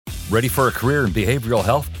Ready for a career in behavioral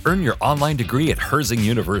health? Earn your online degree at Herzing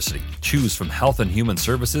University. Choose from health and human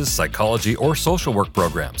services, psychology, or social work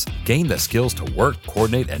programs. Gain the skills to work,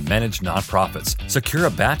 coordinate, and manage nonprofits. Secure a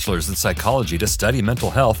bachelor's in psychology to study mental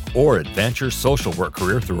health, or advance your social work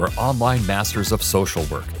career through our online Masters of Social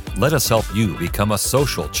Work. Let us help you become a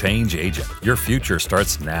social change agent. Your future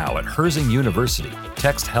starts now at Herzing University.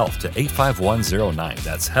 Text HEALTH to 85109.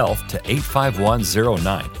 That's HEALTH to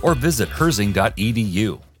 85109. Or visit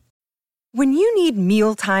herzing.edu. When you need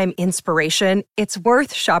mealtime inspiration, it's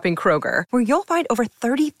worth shopping Kroger, where you'll find over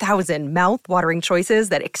 30,000 mouth-watering choices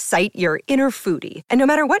that excite your inner foodie. And no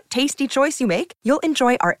matter what tasty choice you make, you'll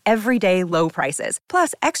enjoy our everyday low prices,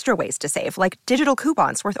 plus extra ways to save, like digital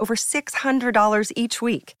coupons worth over $600 each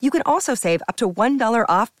week. You can also save up to $1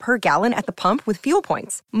 off per gallon at the pump with fuel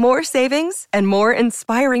points. More savings and more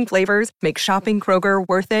inspiring flavors make shopping Kroger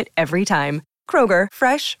worth it every time. Kroger,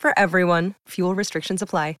 fresh for everyone. Fuel restrictions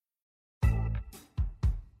apply.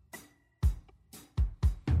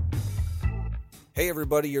 Hey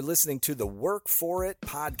everybody, you're listening to the Work For It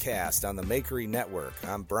podcast on the Makery Network.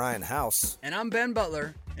 I'm Brian House. And I'm Ben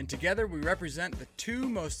Butler, and together we represent the two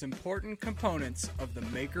most important components of the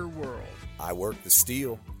maker world. I work the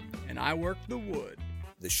steel. And I work the wood.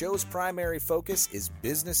 The show's primary focus is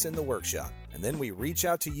business in the workshop, and then we reach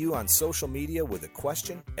out to you on social media with a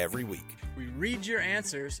question every week. We read your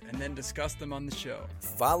answers and then discuss them on the show.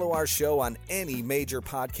 Follow our show on any major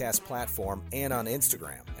podcast platform and on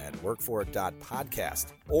Instagram at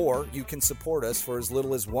workforit.podcast. Or you can support us for as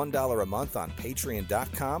little as $1 a month on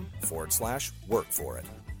patreon.com/workforit.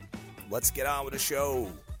 Let's get on with the show.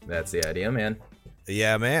 That's the idea, man.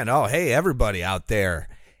 Yeah, man. Oh, hey, everybody out there.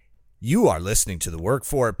 You are listening to the Work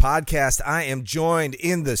For It podcast. I am joined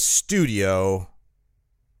in the studio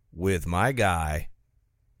with my guy,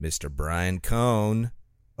 Mr. Brian Cohn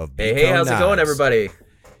of Hey, how's it going, everybody?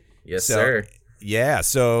 Yes, sir. Yeah,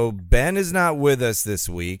 so Ben is not with us this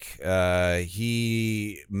week.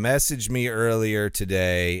 He messaged me earlier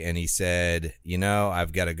today, and he said,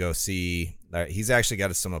 I've got to go see. He's actually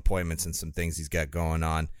got some appointments and some things he's got going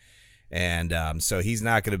on, and so he's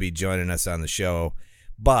not going to be joining us on the show.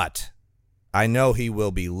 But I know he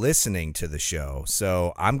will be listening to the show,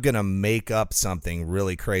 so I'm going to make up something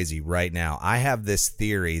really crazy right now. I have this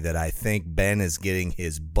theory that I think Ben is getting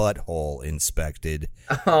his butthole inspected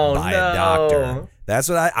by a doctor. That's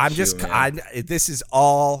what I'm just this is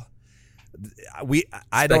all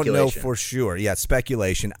I don't know for sure. Yeah,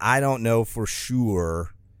 speculation. I don't know for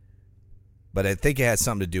sure, but I think it has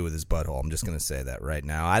something to do with his butthole. I'm just going to say that right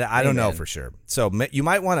now. I don't know for sure. So you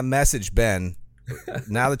might want to message Ben.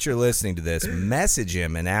 Now that you're listening to this, message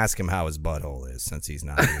him and ask him how his butthole is, since he's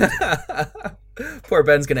not here today. Poor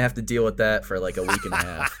Ben's going to have to deal with that for like a week and a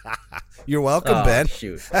half. You're welcome, Ben.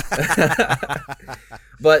 Shoot.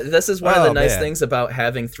 But this is one of the nice things about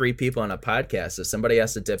having three people on a podcast. If somebody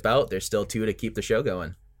has to dip out, there's still two to keep the show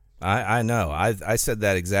going. I know. I said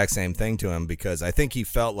that exact same thing to him because I think he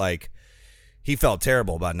felt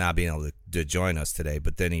terrible about not being able to join us today,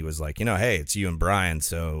 but then he was like, hey, it's you and Brian,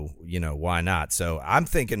 so, why not? So I'm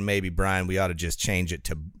thinking maybe, Brian, we ought to just change it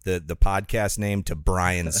to the podcast name to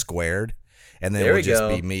Brian Squared, and then it'll just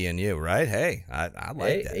be me and you, right? Hey, I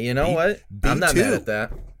like that. You know what? I'm not mad at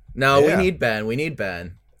that. No, yeah. We need Ben.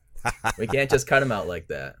 We can't just cut him out like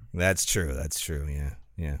that. That's true.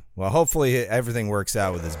 Yeah. Well, hopefully everything works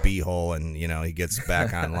out with his beehole, and, he gets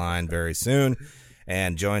back online very soon.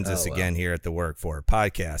 And joins us again here at the Work For It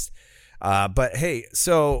podcast. But hey,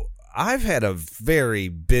 so I've had a very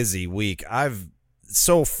busy week.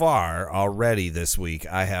 So far already this week,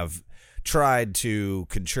 I have tried to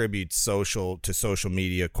contribute to social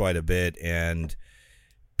media quite a bit and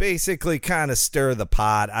basically kind of stir the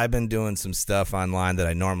pot. I've been doing some stuff online that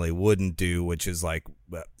I normally wouldn't do, which is like,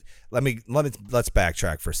 let's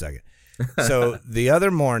backtrack for a second. So the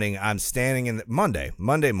other morning, I'm standing in Monday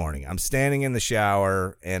morning, I'm standing in the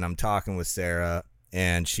shower and I'm talking with Sarah,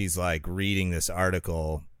 and she's like reading this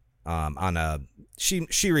article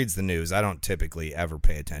she reads the news. I don't typically ever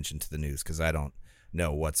pay attention to the news because I don't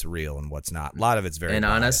know what's real and what's not. A lot of it's very and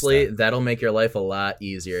honestly, that'll make your life a lot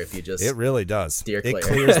easier if you just it really does. Steer clear. It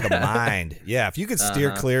clears the mind. Yeah, if you could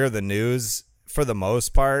steer clear of the news for the most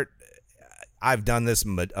part. I've done this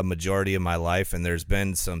a majority of my life, and there's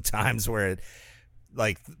been some times where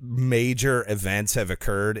major events have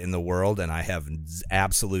occurred in the world, and I have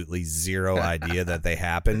absolutely zero idea that they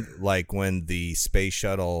happened. Like when the space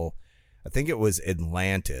shuttle, I think it was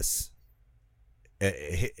Atlantis,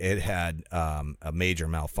 it had a major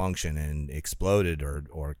malfunction and exploded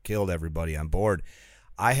or killed everybody on board.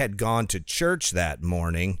 I had gone to church that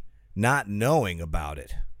morning not knowing about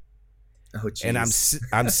it. Oh, geez. And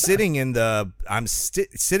I'm sitting in the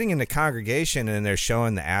sitting in the congregation, and they're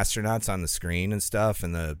showing the astronauts on the screen and stuff,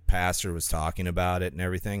 and the pastor was talking about it and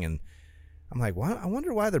everything, and I'm like, what? I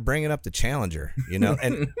wonder why they're bringing up the Challenger, you know?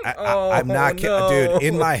 And I'm not kidding, dude.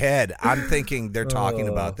 In my head, I'm thinking they're talking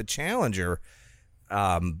about the Challenger,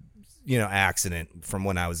 accident from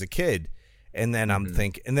when I was a kid. And then I'm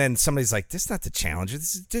thinking, and then somebody's like, "This is not the Challenger.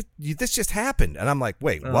 This just happened." And I'm like,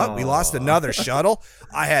 "Wait, what? We lost another shuttle?"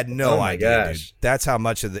 I had no idea, dude. That's how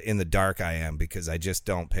much in the dark I am, because I just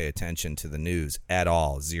don't pay attention to the news at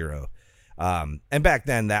all. Zero. And back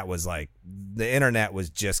then, that was like the internet was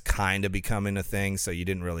just kind of becoming a thing, so you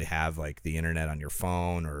didn't really have like the internet on your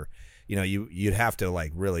phone, or you'd have to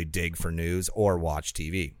like really dig for news or watch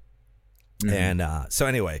TV. And so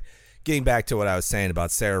anyway. Getting back to what I was saying about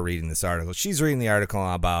Sarah reading this article, she's reading the article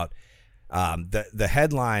about the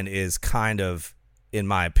headline is kind of, in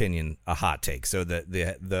my opinion, a hot take. So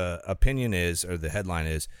the opinion is, or the headline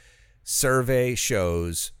is, survey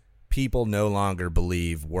shows people no longer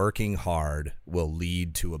believe working hard will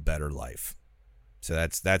lead to a better life. So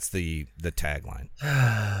that's the tagline.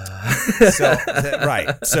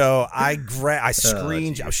 Right. So I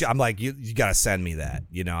screenshot. I'm like, you got to send me that.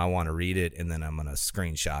 I want to read it, and then I'm going to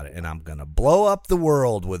screenshot it, and I'm going to blow up the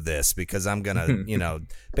world with this, because I'm going to,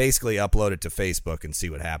 basically upload it to Facebook and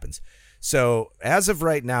see what happens. So as of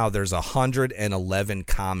right now, there's 111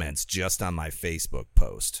 comments just on my Facebook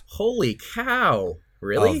post. Holy cow.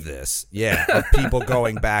 Really? Of this. Yeah. Of people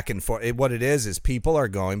going back and forth. What it is people are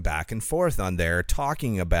going back and forth on there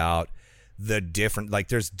talking about the different, like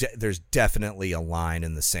there's definitely a line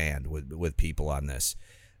in the sand with people on this.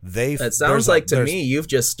 It sounds like to me, you've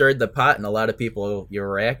just stirred the pot, and a lot of people, you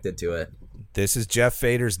reacted to it. This is Jeff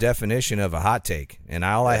Fader's definition of a hot take. And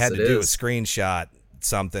all I had to do was screenshot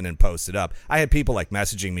something and post it up. I had people like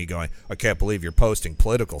messaging me going, "I can't believe you're posting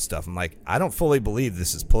political stuff." I'm like, I don't fully believe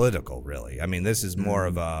this is political, really. I mean, this is more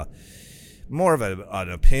of an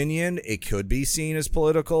opinion. It could be seen as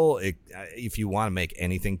political. If you want to make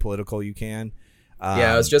anything political, you can.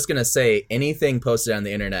 I was just gonna say, anything posted on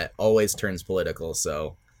the internet always turns political.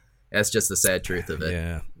 So that's just the sad truth of it.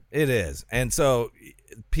 Yeah, it is. And so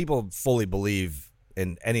people fully believe.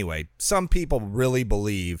 And anyway, some people really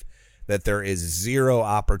believe that there is zero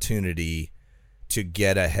opportunity to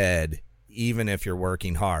get ahead, even if you're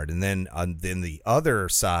working hard. And then the other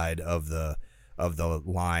side of the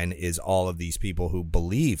line is all of these people who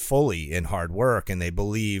believe fully in hard work, and they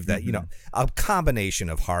believe that a combination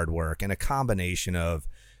of hard work and a combination of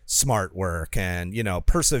smart work and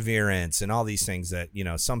perseverance and all these things that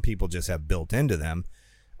some people just have built into them.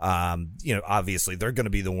 Obviously they're going to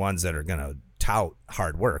be the ones that are going to tout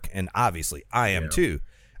hard work, and obviously I am too.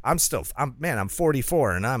 I'm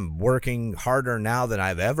 44, and I'm working harder now than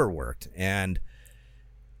I've ever worked. And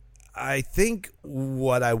I think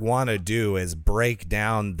what I want to do is break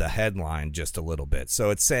down the headline just a little bit. So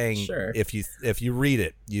it's saying, if you read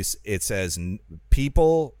it, it says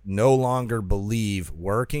people no longer believe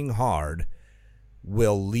working hard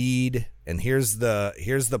will lead, and here's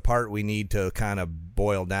the part we need to kind of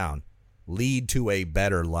boil down, lead to a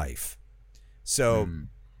better life.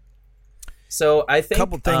 So I think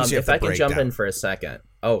couple things if I can jump in for a second.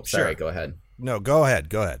 Oh, sorry. Sure. Go ahead. No, go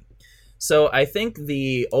ahead. So I think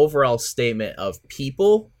the overall statement of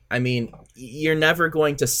people, I mean, you're never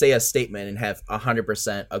going to say a statement and have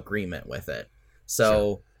 100% agreement with it.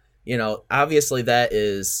 So, obviously that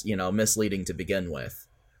is, misleading to begin with.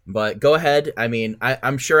 But go ahead. I mean,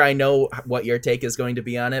 I'm sure I know what your take is going to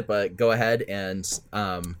be on it, but go ahead and,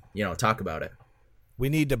 talk about it. We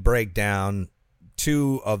need to break down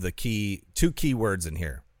two key words in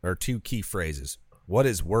here, or two key phrases. What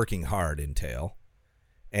does working hard entail,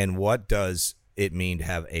 and what does it mean to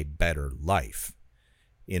have a better life?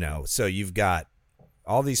 So you've got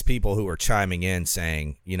all these people who are chiming in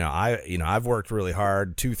saying, I've worked really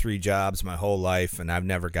hard, 2-3 jobs my whole life, and I've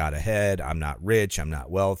never got ahead. I'm not rich. I'm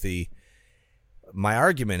not wealthy. My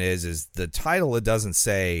argument is the title, it doesn't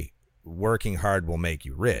say working hard will make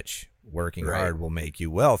you rich. Working hard will make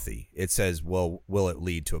you wealthy. It says, well, will it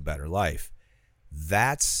lead to a better life?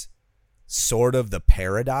 That's sort of the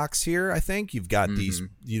paradox here. I think you've got these,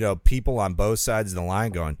 people on both sides of the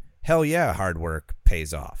line going, hell yeah, hard work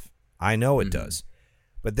pays off. I know it does.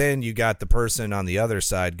 But then you got the person on the other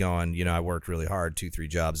side going, I worked really hard, 2-3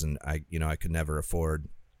 jobs, and I could never afford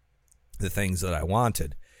the things that I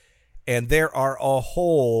wanted. And there are a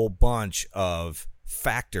whole bunch of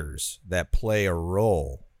factors that play a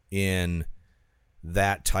role in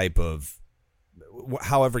that type of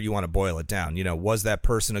however you want to boil it down, was that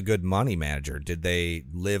person a good money manager? Did they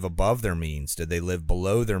live above their means? Did they live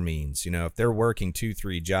below their means? If they're working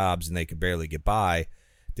 2-3 jobs and they could barely get by,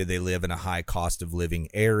 did they live in a high cost of living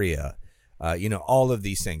area? All of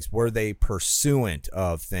these things. Were they pursuant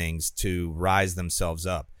of things to rise themselves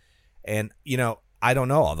up? And, I don't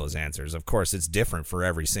know all those answers. Of course, it's different for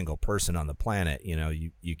every single person on the planet.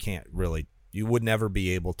 You can't really, you would never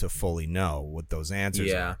be able to fully know what those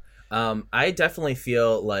answers are. I definitely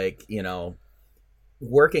feel like,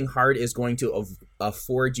 working hard is going to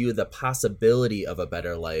afford you the possibility of a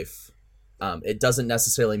better life. It doesn't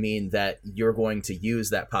necessarily mean that you're going to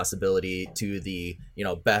use that possibility to the,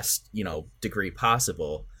 best, degree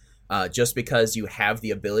possible. Just because you have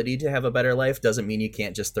the ability to have a better life doesn't mean you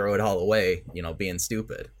can't just throw it all away, being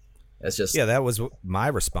stupid. It's just... Yeah, that was my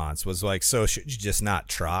response was like, so should you just not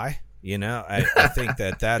try? I think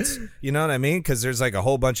that's, you know what I mean? Because there's like a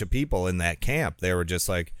whole bunch of people in that camp. They were just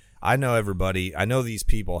like, I know everybody. I know these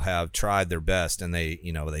people have tried their best and they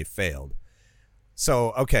failed.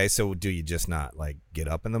 So, okay, so do you just not like get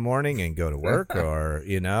up in the morning and go to work or,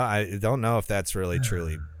 I don't know if that's really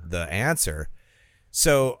truly the answer.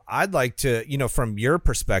 So I'd like to, from your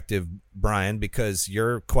perspective, Brian, because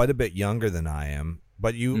you're quite a bit younger than I am,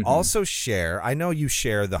 but you also share, I know you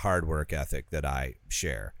share the hard work ethic that I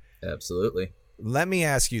share. Absolutely. Let me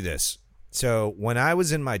ask you this. So when I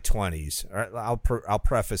was in my 20s, I'll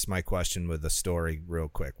preface my question with a story real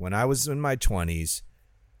quick. When I was in my 20s,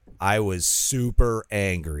 I was super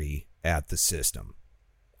angry at the system.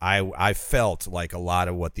 I felt like a lot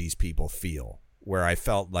of what these people feel, where I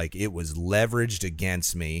felt like it was leveraged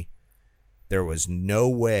against me. There was no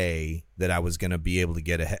way that I was going to be able to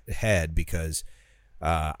get ahead because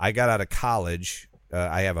I got out of college.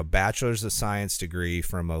 I have a bachelor's of science degree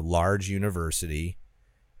from a large university.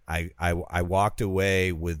 I walked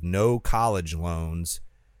away with no college loans,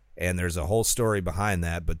 and there's a whole story behind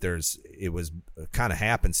that, but it was kind of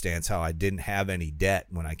happenstance how I didn't have any debt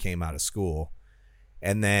when I came out of school.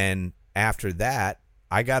 And then after that,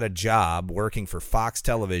 I got a job working for Fox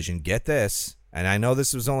Television. Get this, and I know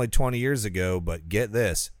this was only 20 years ago, but get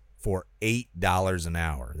this, for $8 an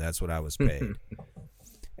hour. That's what I was paid.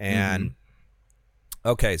 And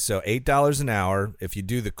okay, so $8 an hour, if you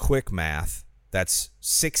do the quick math, that's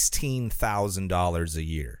 $16,000 a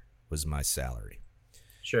year was my salary.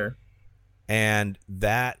 Sure. And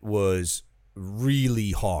that was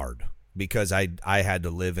really hard because I had to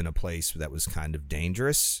live in a place that was kind of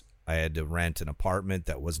dangerous. I had to rent an apartment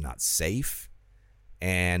that was not safe.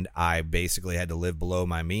 And I basically had to live below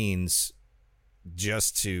my means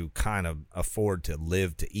just to kind of afford to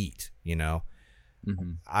live to eat,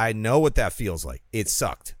 I know what that feels like. It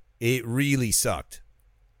sucked. It really sucked.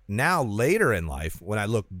 Now, later in life, when I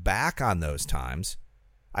look back on those times,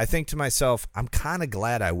 I think to myself, I'm kind of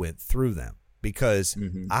glad I went through them because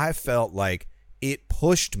I felt like it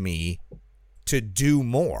pushed me to do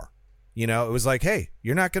more. It was like, hey,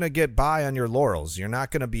 you're not going to get by on your laurels. You're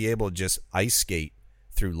not going to be able to just ice skate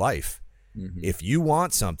through life. If you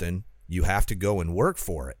want something, you have to go and work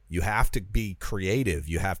for it. You have to be creative.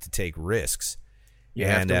 You have to take risks. You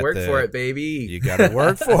have to work for it, baby. You got to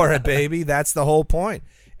work for it, baby. That's the whole point.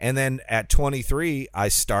 And then at 23, I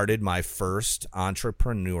started my first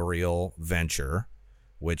entrepreneurial venture,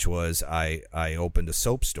 which was I opened a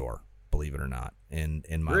soap store, believe it or not, in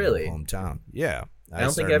my hometown. Yeah. I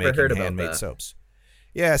don't think I ever heard about handmade that. Soaps.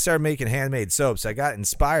 Yeah, I started making handmade soaps. I got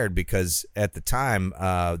inspired because at the time,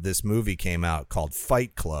 this movie came out called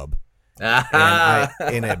Fight Club.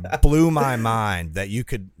 And it blew my mind that you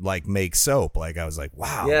could like make soap. Like I was like,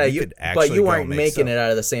 wow. Yeah, you could actually but you weren't make making soap. it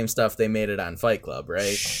out of the same stuff they made it on Fight Club,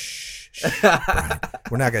 right? Shh, Brian,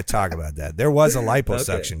 we're not going to talk about that. There was a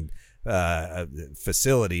liposuction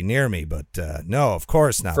facility near me, but no, of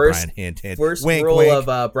course not. First, Brian, hint, hint. First wink, rule wink.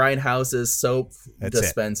 of Brian House's soap That's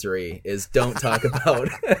dispensary is don't talk about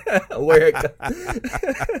where it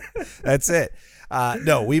That's it.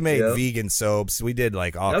 No, we made vegan soaps. We did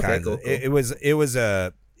like all kinds of. Cool.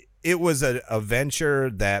 It was a venture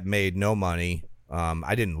that made no money.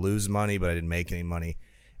 I didn't lose money, but I didn't make any money.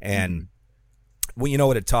 And well, you know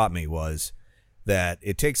what it taught me was that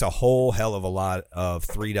it takes a whole hell of a lot of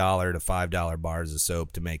 $3 to $5 bars of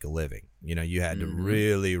soap to make a living. You had to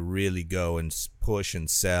really, really go and push and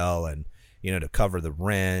sell and, to cover the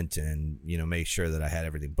rent and, make sure that I had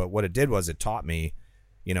everything. But what it did was it taught me,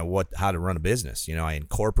 how to run a business. I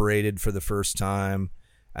incorporated for the first time.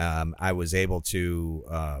 I was able to,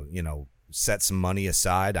 set some money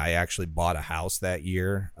aside. I actually bought a house that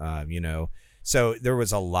year, so there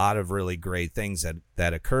was a lot of really great things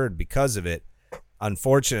that occurred because of it.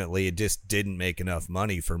 unfortunately, it just didn't make enough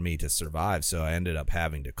money for me to survive, so I ended up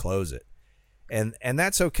having to close it. And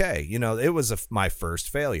that's okay. You know, it was my first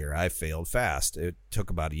failure. I failed fast. It took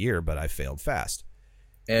about a year, but I failed fast.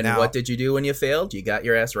 And now, what did you do when you failed? You got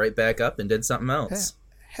your ass right back up and did something else.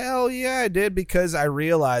 Hell yeah, I did, because I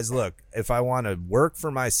realized, look, if I want to work for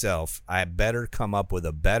myself, I better come up with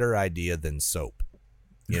a better idea than soap.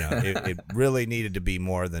 You know, it really needed to be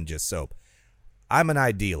more than just soap. I'm an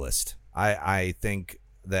idealist. I think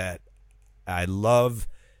that I love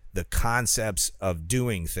the concepts of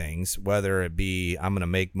doing things, whether it be I'm going to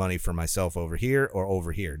make money for myself over here or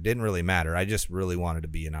over here. Didn't really matter. I just really wanted to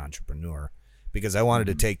be an entrepreneur because I wanted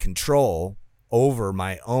to take control over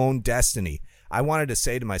my own destiny. I wanted to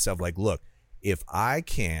say to myself, like, look, if I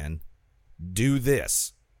can do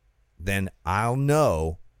this, then I'll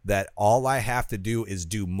know that all I have to do is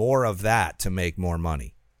do more of that to make more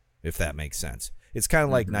money, if that makes sense. It's kind of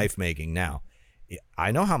like knife making now.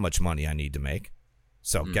 I know how much money I need to make.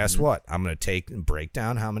 So guess what? I'm going to take and break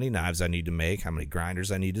down how many knives I need to make, how many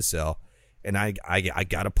grinders I need to sell. And I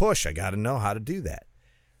got to push. I got to know how to do that.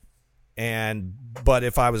 But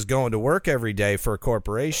if I was going to work every day for a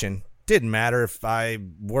corporation, didn't matter if I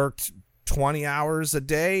worked 20 hours a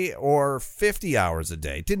day or 50 hours a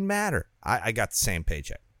day. Didn't matter. I got the same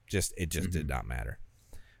paycheck. It just did not matter.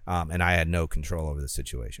 And I had no control over the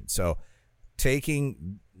situation. So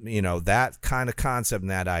taking, that kind of concept and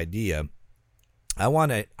that idea, I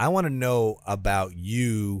want to know about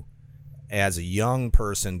you as a young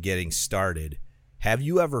person getting started. Have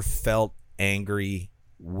you ever felt angry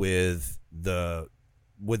with the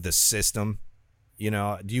system?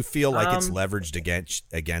 Do you feel like it's leveraged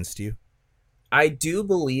against you? I do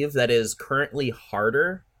believe that it is currently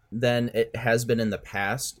harder than it has been in the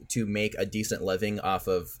past to make a decent living off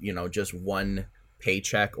of, just one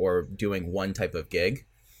paycheck or doing one type of gig.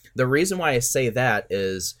 The reason why I say that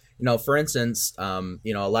is, for instance, a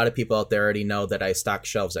lot of people out there already know that I stock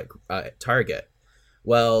shelves at Target.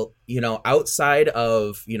 Well, outside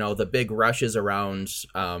of, the big rushes around,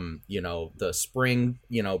 the spring,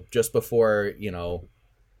 just before,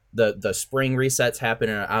 the spring resets happen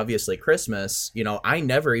and obviously Christmas, I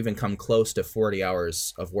never even come close to 40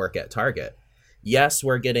 hours of work at Target. Yes,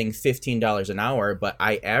 we're getting $15 an hour, but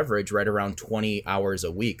I average right around 20 hours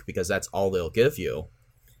a week because that's all they'll give you.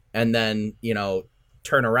 And then,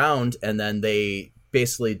 turn around and then they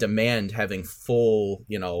basically demand having full,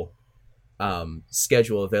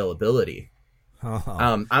 schedule availability.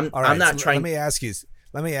 I'm not trying.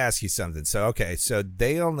 Let me ask you something. So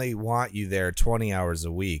they only want you there 20 hours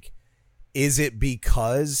a week. Is it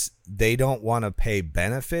because they don't want to pay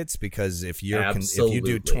benefits? Because if you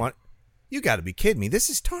do 20, you got to be kidding me. This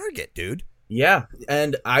is Target, dude. Yeah,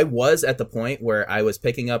 and I was at the point where I was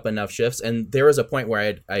picking up enough shifts, and there was a point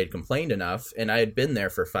where I had complained enough, and I had been there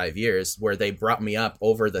for 5 years, where they brought me up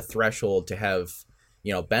over the threshold to have,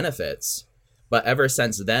 benefits. But ever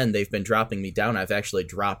since then, they've been dropping me down. I've actually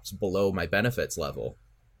dropped below my benefits level.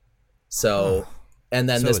 So, and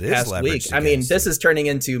then this past week, this is turning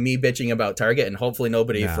into me bitching about Target, and hopefully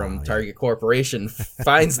nobody from Target Corporation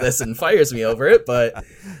finds this and fires me over it. But,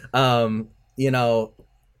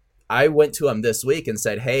 I went to them this week and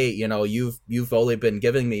said, hey, you've only been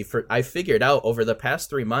giving me I figured out over the past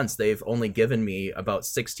 3 months, they've only given me about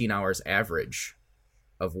 16 hours average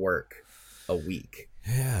of work a week.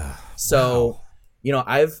 Yeah. So,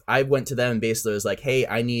 I went to them and basically was like, hey,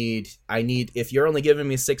 I need, if you're only giving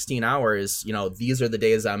me 16 hours, these are the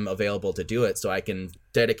days I'm available to do it. So I can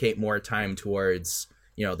dedicate more time towards,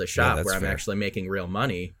 the shop where I'm actually making real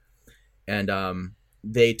money. And,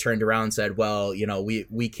 they turned around and said, well,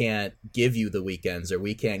 we can't give you the weekends, or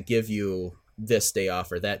we can't give you this day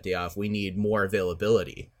off or that day off. We need more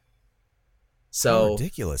availability. So how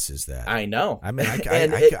ridiculous is that? I know. I mean,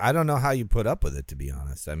 I don't know how you put up with it, to be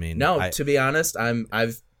honest. I mean, to be honest,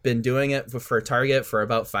 I've been doing it for Target for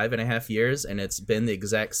about 5.5 years, and it's been the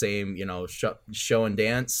exact same, show and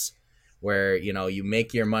dance where, you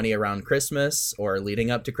make your money around Christmas or leading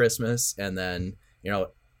up to Christmas. And then,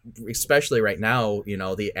 especially right now,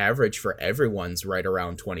 the average for everyone's right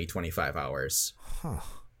around 20-25 hours. Huh.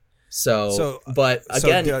 But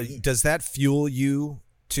again, does that fuel you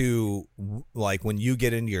to, like, when you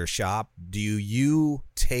get into your shop, do you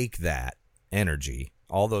take that energy,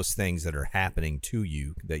 all those things that are happening to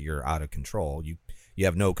you that you're out of control, you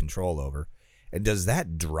have no control over, and does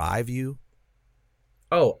that drive you?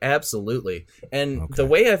 Oh, absolutely. And the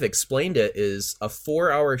way I've explained it is a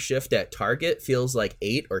 4-hour shift at Target feels like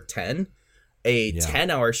 8 or 10. A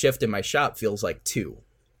 10-hour shift in my shop feels like 2.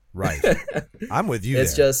 Right. I'm with you.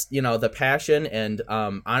 It's there. just, the passion. And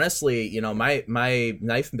honestly, my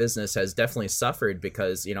knife business has definitely suffered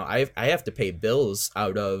because, I have to pay bills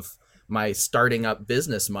out of my starting up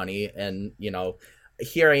business money. And,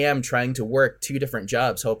 here I am trying to work 2 different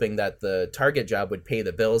jobs, hoping that the Target job would pay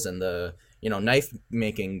the bills and the, knife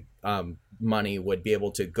making money would be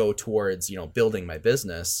able to go towards, building my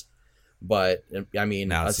business. But I mean,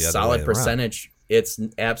 Now a it's the other solid way percentage. It's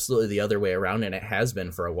absolutely the other way around, and it has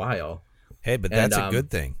been for a while. Hey, but that's a good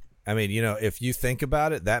thing. I mean, if you think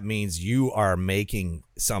about it, that means you are making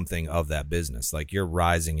something of that business. Like you're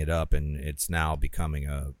rising it up, and it's now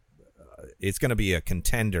becoming it's going to be a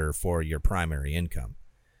contender for your primary income.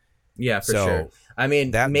 Yeah, for sure. I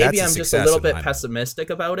mean, that's maybe I'm just a little bit mind. pessimistic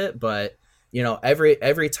about it, but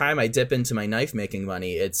every time I dip into my knife making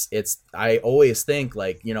money, I always think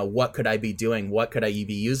like, what could I be doing? What could I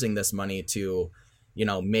be using this money to,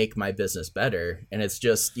 make my business better? And it's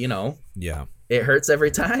just, yeah, it hurts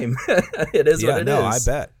every time. It is what it is.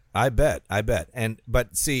 I bet.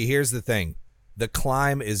 But see, here's the thing. The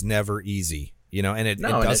climb is never easy, and it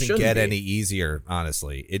doesn't get any easier.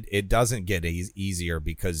 Honestly, it doesn't get easier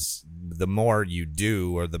because the more you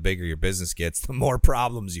do or the bigger your business gets, the more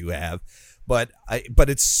problems you have. But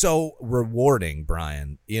it's so rewarding,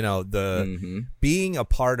 Brian. Being a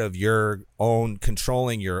part of your own,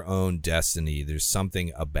 controlling your own destiny. There's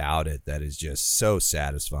something about it that is just so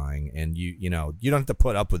satisfying. And you don't have to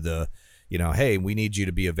put up with the, hey, we need you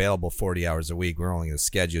to be available 40 hours a week. We're only going to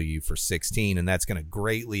schedule you for 16, and that's going to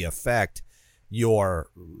greatly affect your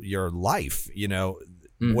life.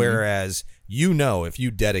 Whereas if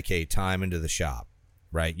you dedicate time into the shop,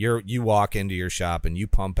 right? You walk into your shop and you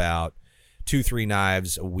pump out 2-3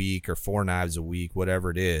 knives a week or 4 knives a week, whatever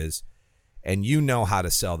it is, and how to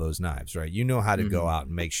sell those knives, right? How to go out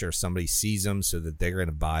and make sure somebody sees them so that they're going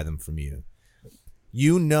to buy them from you.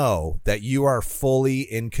 That you are fully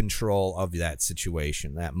in control of that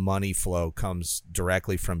situation. That money flow comes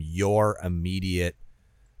directly from your immediate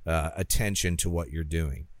attention to what you're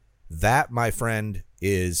doing. That, my friend,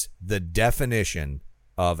 is the definition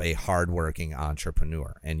of a hardworking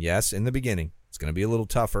entrepreneur. And yes, in the beginning, it's going to be a little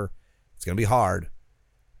tougher. It's going to be hard,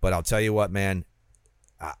 but I'll tell you what, man,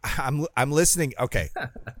 I'm listening. Okay.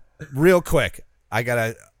 Real quick. I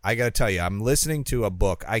gotta tell you, I'm listening to a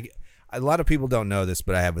book. A lot of people don't know this,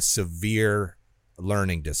 but I have a severe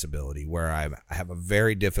learning disability where I have a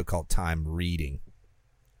very difficult time reading.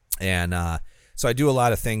 And, so I do a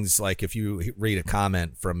lot of things like if you read a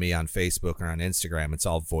comment from me on Facebook or on Instagram, it's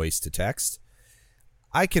all voice to text.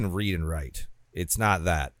 I can read and write. It's not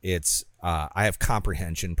that. It's I have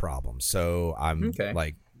comprehension problems. So I'm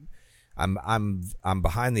I'm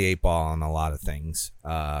behind the 8 ball on a lot of things.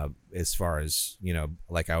 As far as,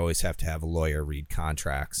 like I always have to have a lawyer read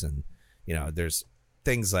contracts, and there's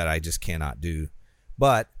things that I just cannot do.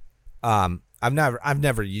 But I've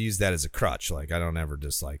never used that as a crutch. Like I don't ever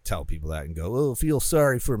just like tell people that and go, "Oh, feel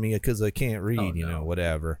sorry for me because I can't read,"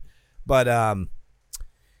 whatever. But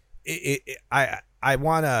I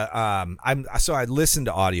want to so I listen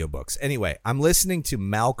to audiobooks. Anyway, I'm listening to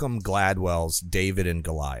Malcolm Gladwell's David and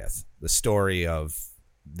Goliath, the story of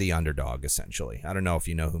the underdog, essentially. I don't know if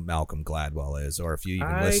you know who Malcolm Gladwell is or if you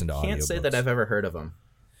even listen to audiobooks. I can't say that I've ever heard of him.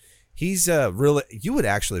 He's you would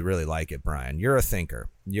actually really like it, Brian. You're a thinker.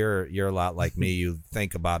 You're a lot like me. You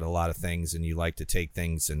think about a lot of things and you like to take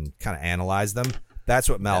things and kind of analyze them. That's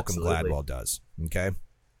what Malcolm Gladwell does. Okay.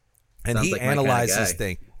 And Sounds he like analyzes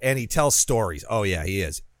things and he tells stories. Oh yeah, he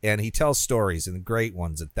is. And he tells stories, and great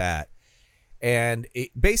ones at that. And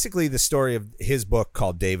basically the story of his book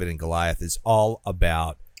called David and Goliath is all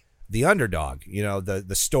about the underdog.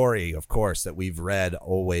 The story, of course, that we've read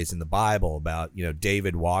always in the Bible about,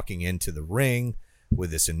 David walking into the ring with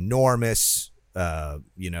this enormous,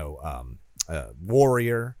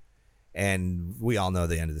 warrior. And we all know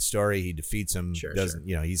the end of the story. He defeats him. Sure.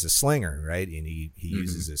 He's a slinger, right? And he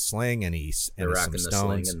uses his sling and some stones. The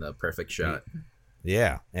sling and the perfect shot.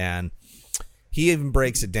 Yeah. And he even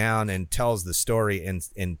breaks it down and tells the story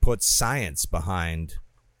and puts science behind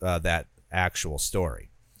that actual story,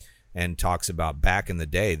 and talks about back in the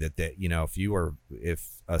day that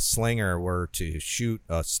if a slinger were to shoot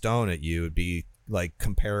a stone at you, it'd be like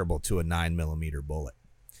comparable to a 9mm bullet.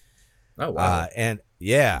 Oh wow! And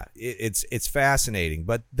yeah, it's fascinating,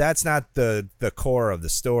 but that's not the core of the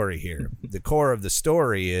story here. The core of the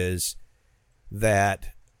story is that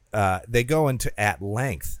they go into at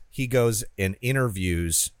length. He goes and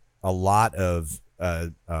interviews a lot of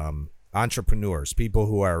entrepreneurs, people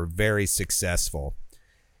who are very successful.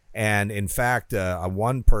 And in fact,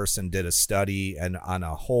 one person did a study on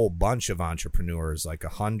a whole bunch of entrepreneurs, like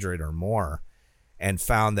 100 or more. and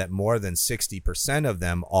found that more than 60% of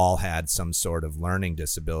them all had some sort of learning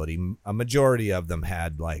disability. A majority of them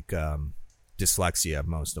had like dyslexia,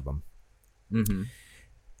 most of them. Mm-hmm.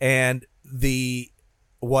 And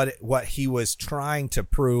what he was trying to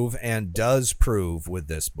prove and does prove with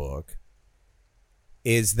this book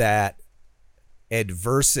is that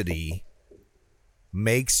adversity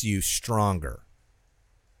makes you stronger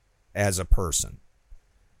as a person.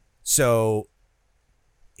 So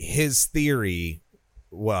his theory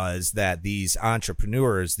was that these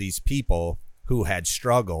entrepreneurs, these people who had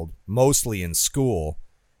struggled mostly in school,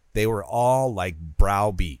 they were all like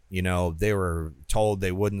browbeat. You know, they were told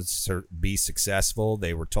they wouldn't be successful.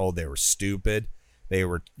 They were told they were stupid. They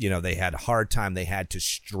were, you know, they had a hard time. They had to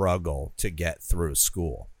struggle to get through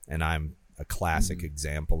school. And I'm a classic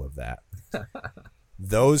example of that.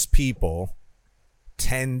 Those people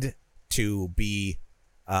tend to be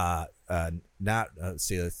they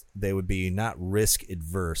would be not risk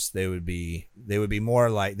adverse. They would be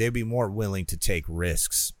more willing to take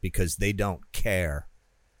risks because they don't care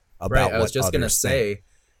about right. I was just going to say,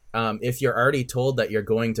 if you're already told that you're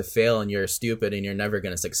going to fail and you're stupid and you're never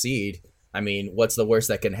going to succeed, I mean, what's the worst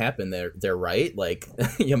that can happen? They're right. Like,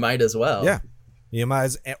 you might as well. Yeah. You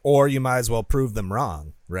might as well prove them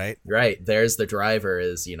wrong, right? Right. There's the driver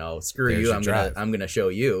is, you know, screw There's you. your I'm gonna show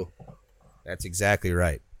you. That's exactly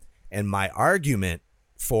right. And my argument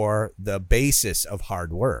for the basis of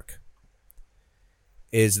hard work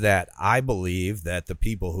is that I believe that the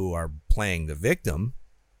people who are playing the victim,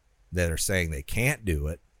 that are saying they can't do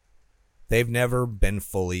it, they've never been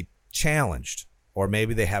fully challenged, or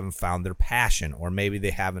maybe they haven't found their passion, or maybe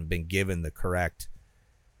they haven't been given the correct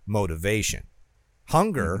motivation.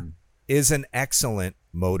 Hunger is an excellent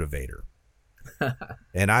motivator.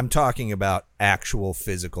 And I'm talking about actual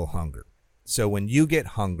physical hunger. So when you get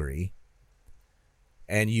hungry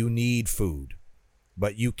and you need food,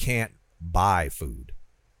 but you can't buy food,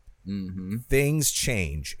 things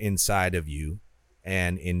change inside of you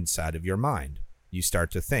and inside of your mind. You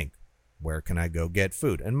start to think, where can I go get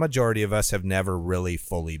food? And majority of us have never really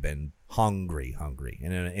fully been hungry.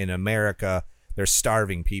 And in America, there's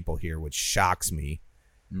starving people here, which shocks me.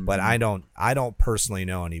 But I don't personally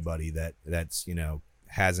know anybody that's, you know,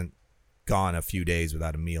 hasn't gone a few days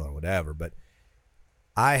without a meal or whatever. But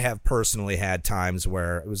I have personally had times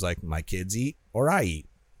where it was like, my kids eat or I eat.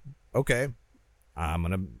 Okay, I'm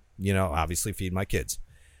going to, you know, obviously feed my kids.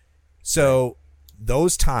 So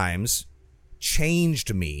those times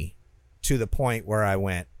changed me to the point where I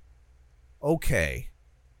went, okay,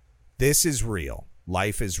 this is real.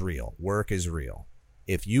 Life is real. Work is real.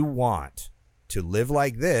 If you want to live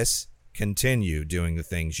like this, continue doing the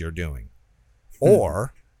things you're doing.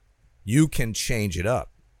 Or you can change it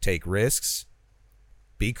up. Take risks,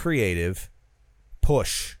 be creative,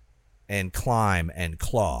 push and climb and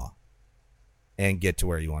claw and get to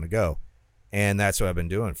where you want to go. And that's what I've been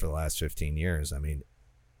doing for the last 15 years. I mean,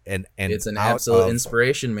 and it's an absolute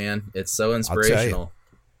inspiration, man. It's so inspirational.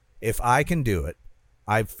 If I can do it,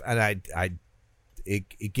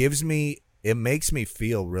 it makes me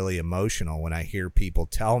feel really emotional when I hear people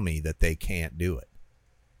tell me that they can't do it.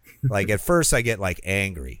 Like at first I get like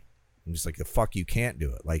angry. I'm just like, the fuck, you can't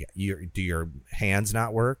do it. Like, do your hands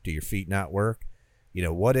not work? Do your feet not work? You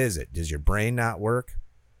know, what is it? Does your brain not work?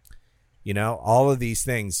 You know, all of these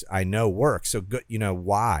things I know work. So good. You know,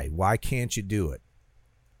 why can't you do it?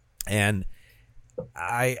 And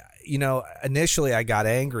initially I got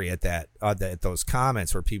angry at at those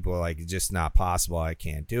comments where people are like, it's just not possible. I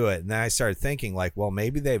can't do it. And then I started thinking like, well,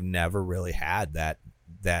 maybe they've never really had that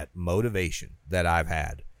motivation that I've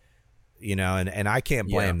had, you know, and I can't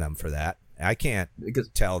blame them for that. I can't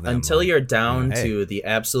tell them until you're down to the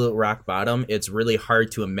absolute rock bottom. It's really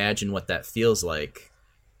hard to imagine what that feels like.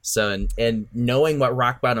 So, and knowing what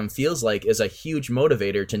rock bottom feels like is a huge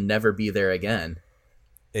motivator to never be there again.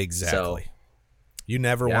 Exactly. So, you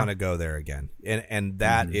never want to go there again. And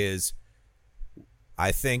that is,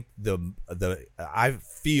 I think I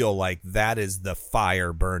feel like that is the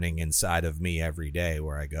fire burning inside of me every day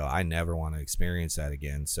where I go, I never want to experience that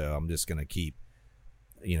again. So I'm just going to keep,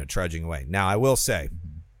 you know, trudging away. Now, I will say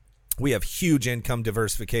we have huge income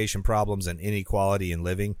diversification problems and inequality in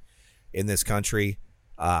living in this country.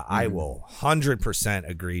 I will 100%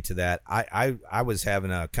 agree to that. I was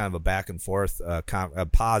having a kind of a back and forth, a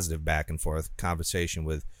positive back and forth conversation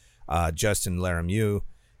with Justin Larimew,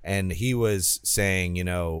 and he was saying,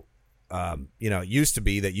 it used to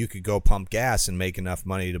be that you could go pump gas and make enough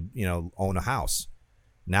money to, own a house.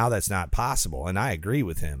 Now that's not possible, and I agree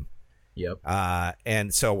with him. Yep.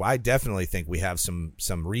 And so I definitely think we have some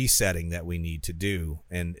resetting that we need to do.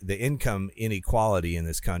 And the income inequality in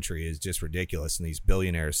this country is just ridiculous. And these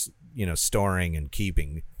billionaires, storing and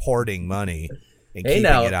hoarding money and keeping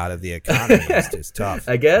it out of the economy is just tough.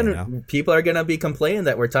 Again, people are going to be complaining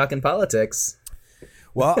that we're talking politics.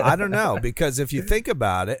 Well, I don't know, because if you think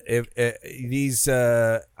about it,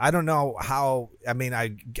 I don't know how. I mean, I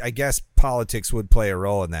guess politics would play a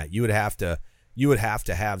role in that. You would have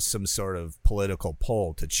to have some sort of political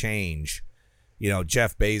pull to change,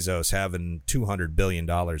 Jeff Bezos having $200 billion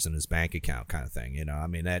in his bank account kind of thing. I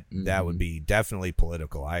mean, that would be definitely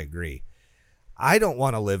political. I agree. I don't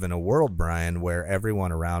want to live in a world, Brian, where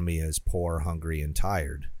everyone around me is poor, hungry, and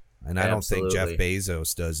tired. And I don't think Jeff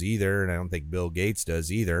Bezos does either, and I don't think Bill Gates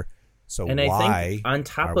does either. So and why I think on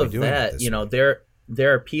top of that,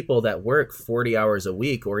 there are people that work 40 hours a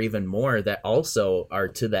week or even more that also are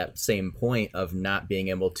to that same point of not being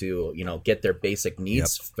able to, get their basic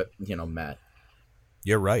needs, met.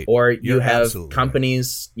 You're right. Or you have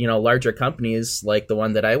companies, right. Larger companies like the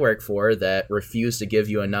one that I work for that refuse to give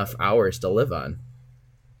you enough hours to live on.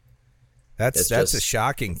 That's a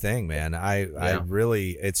shocking thing, man. I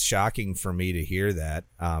really, it's shocking for me to hear that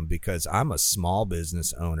because I'm a small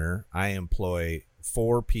business owner. I employ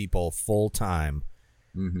 4 people full time.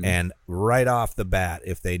 Mm-hmm. And right off the bat,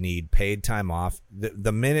 if they need paid time off,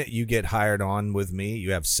 the minute you get hired on with me,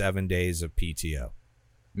 you have 7 days of PTO.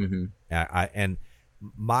 Mm-hmm. And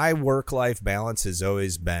my work-life balance has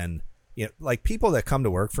always been, like people that come to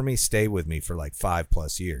work for me stay with me for like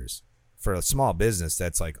 5+ years. For a small business,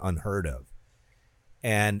 that's like unheard of.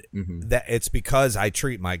 And that it's because I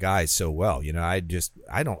treat my guys so well. I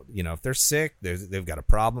don't, if they're sick, they've got a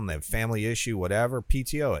problem, they have a family issue, whatever,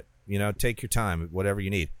 PTO it. Take your time, whatever you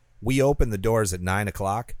need. We open the doors at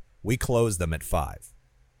 9:00. We close them at 5.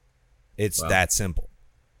 It's that simple.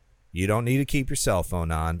 You don't need to keep your cell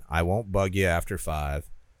phone on. I won't bug you after 5.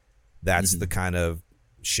 That's the kind of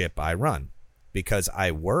ship I run, because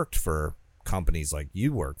I worked for companies like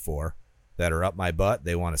you work for that are up my butt.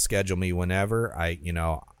 They want to schedule me whenever.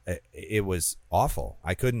 It was awful.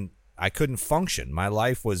 I couldn't function. My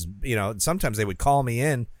life was, sometimes they would call me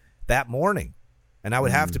in that morning and I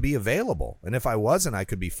would have to be available. And if I wasn't, I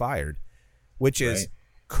could be fired, which is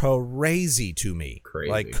crazy to me.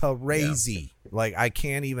 Like crazy. Yeah. Like I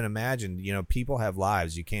can't even imagine, people have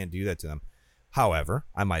lives. You can't do that to them. However,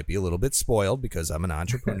 I might be a little bit spoiled because I'm an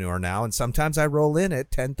entrepreneur now. And sometimes I roll in at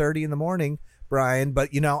 10:30 in the morning, Brian, but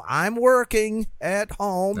I'm working at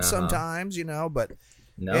home sometimes, but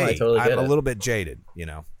no, I totally get I'm it. A little bit jaded,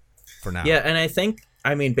 for now. Yeah. And I think,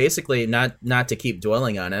 basically not to keep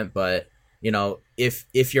dwelling on it, but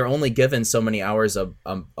if you're only given so many hours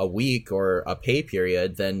a week or a pay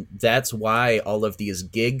period, then that's why all of these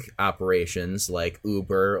gig operations like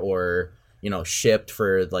Uber or, Shipt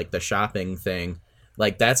for like the shopping thing,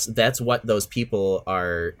 like that's what those people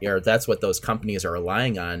are, or that's what those companies are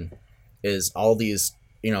relying on, is all these,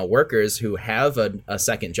 workers who have a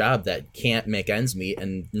second job that can't make ends meet.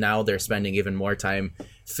 And now they're spending even more time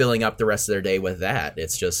filling up the rest of their day with that.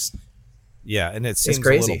 It's just... Yeah, and it seems a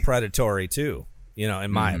little predatory too,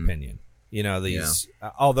 in my opinion.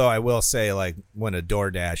 Although I will say, like, when a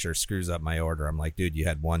DoorDasher screws up my order, I'm like, dude, you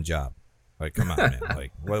had one job. Like, come on, man.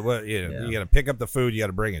 Like, what you got to pick up the food, you got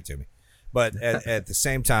to bring it to me. But at the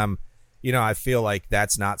same time, I feel like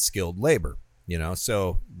that's not skilled labor,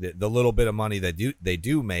 So the little bit of money that they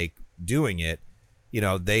do make doing it,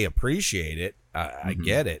 they appreciate it. I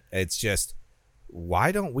get it. It's just,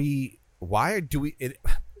 why do we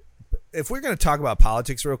if we're going to talk about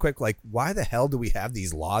politics real quick, like, why the hell do we have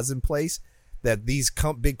these laws in place that these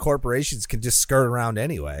big corporations can just skirt around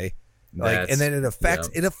anyway? And then it affects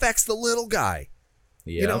the little guy.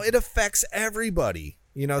 Yep. It affects everybody.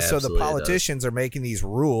 So the politicians are making these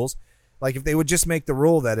rules. Like, if they would just make the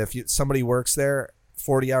rule that if somebody works there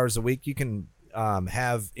 40 hours a week, you can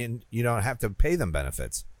you don't have to pay them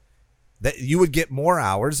benefits. That you would get more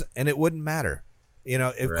hours and it wouldn't matter.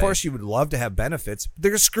 Of course you would love to have benefits, but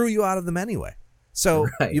they're going to screw you out of them anyway. So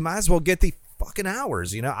you might as well get the fucking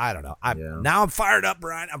hours, I don't know. Now I'm fired up,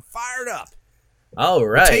 Brian. I'm fired up. All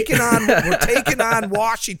right. We're taking on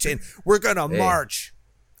Washington. We're going to march.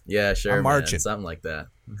 Yeah, sure. I'm marching. Something like that.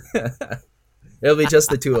 It'll be just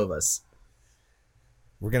the two of us.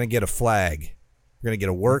 We're going to get a flag. We're going to get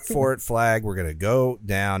a work for it flag. We're going to go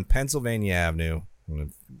down Pennsylvania Avenue. We're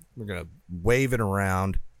going to wave it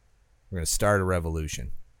around. We're going to start a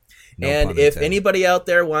revolution. No and pun if intended. anybody out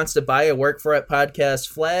there wants to buy a Work For It podcast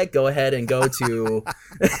flag, go ahead and go to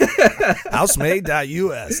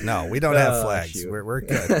housemade.us. No, we don't have Oh, flags. shoot. We're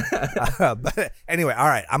good. But anyway, all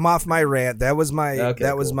right. I'm off my rant. That was my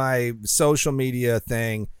cool. my social media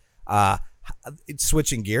thing.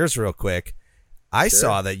 Switching gears real quick. I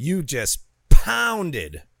saw that you just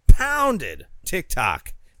pounded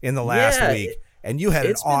TikTok in the last week, and you had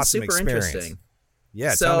an it's been awesome super experience. interesting.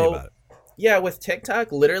 Yeah, So, tell me about it. Yeah, with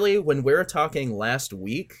TikTok, literally when we were talking last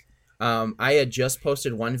week, I had just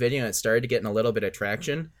posted one video and it started getting a little bit of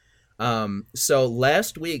traction. So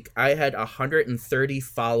last week I had 130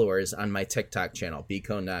 followers on my TikTok channel,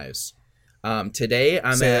 Beco Knives. Today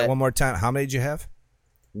I'm Say that at one more time. How many did you have?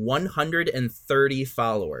 130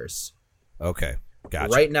 followers. Okay,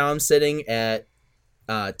 gotcha. Right now I'm sitting at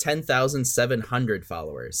 10,700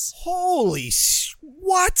 followers.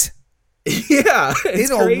 What? Yeah, it's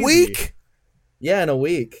In crazy. a week? Yeah, in a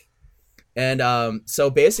week. And so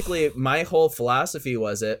basically my whole philosophy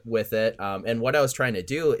was and what I was trying to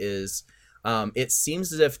do is it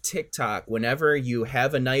seems as if TikTok, whenever you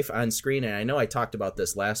have a knife on screen, and I know I talked about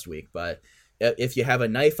this last week, but if you have a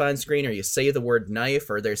knife on screen or you say the word knife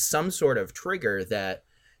or there's some sort of trigger that,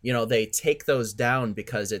 you know, they take those down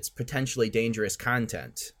because it's potentially dangerous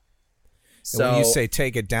content. So And when you say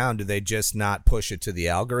take it down, do they just not push it to the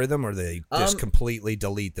algorithm, or they just completely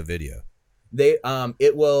delete the video?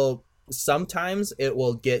 Sometimes it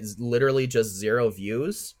will get literally just 0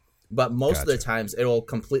 views, but most of the times it will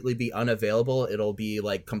completely be unavailable. It'll be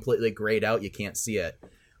like completely grayed out. You can't see it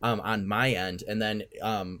on my end. And then,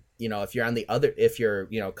 you know, if you're,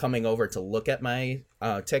 you know, coming over to look at my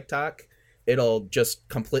TikTok, it'll just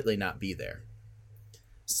completely not be there.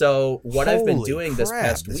 So what I've been doing this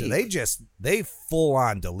past week, So they full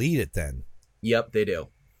on delete it then. Yep, they do.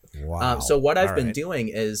 Wow. So what I've been doing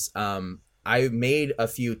is I made a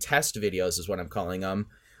few test videos, is what I'm calling them,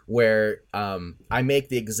 where I make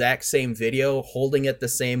the exact same video, holding it the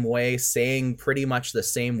same way, saying pretty much the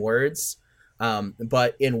same words.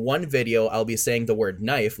 But in one video, I'll be saying the word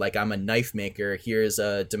knife, like I'm a knife maker. Here's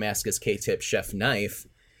a Damascus K-tip chef knife.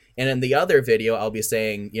 And in the other video, I'll be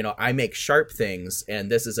saying, you know, I make sharp things,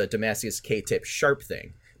 and this is a Damascus K-tip sharp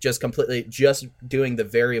thing. Just doing the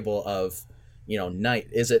variable of, you know, knife.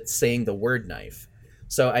 Is it saying the word knife?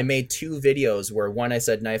 So I made 2 videos where one I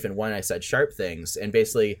said knife and one I said sharp things. And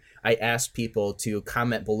basically I asked people to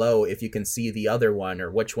comment below if you can see the other one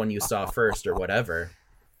or which one you saw first or whatever.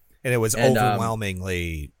 And it was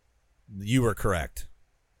overwhelmingly, you were correct.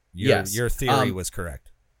 Your theory was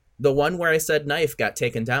correct. The one where I said knife got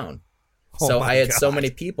taken down. Oh So my I had so God. many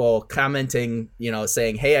people commenting, you know,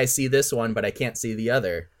 saying, hey, I see this one, but I can't see the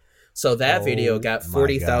other. So that video got my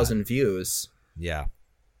 40,000 views. Yeah.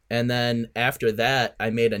 And then after that, I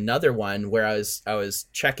made another one where I was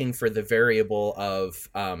checking for the variable of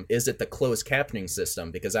is it the closed captioning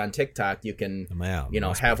system? Because on TikTok you can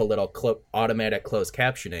have a little automatic closed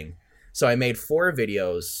captioning. So I made 4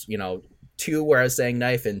 videos, you know, 2 where I was saying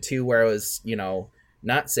knife and 2 where I was, you know,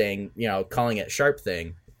 not saying, you know, calling it sharp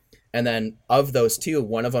thing. And then of those 2,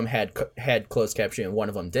 one of them had closed captioning and one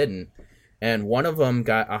of them didn't. And one of them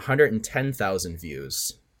got 110,000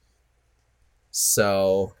 views.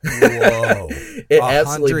 So Whoa. it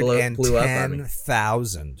absolutely blew up on me.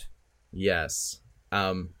 110,000. Yes.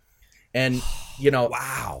 And, you know,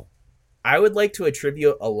 Wow. I would like to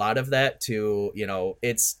attribute a lot of that to, you know,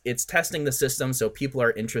 it's testing the system. So people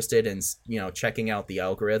are interested in, you know, checking out the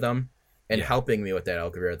algorithm and helping me with that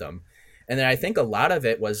algorithm. And then I think a lot of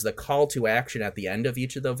it was the call to action at the end of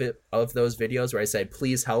each of those videos where I said,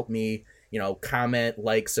 please help me, you know, comment,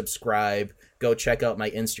 like, subscribe, go check out my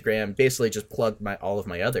Instagram, basically just plug all of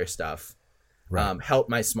my other stuff, help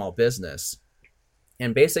my small business.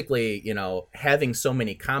 And basically, you know, having so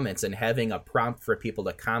many comments and having a prompt for people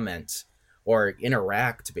to comment or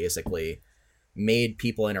interact basically made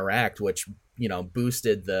people interact, which, you know,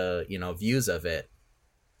 boosted the, you know, views of it.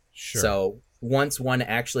 Sure. So once one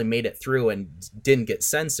actually made it through and didn't get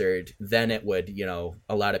censored, then it would, you know,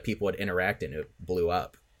 a lot of people would interact and it blew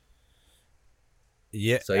up.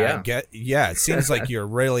 Yeah. So yeah. It seems like you're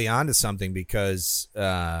really onto something because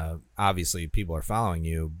obviously people are following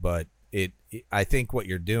you, but I think what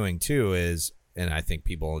you're doing too is, and I think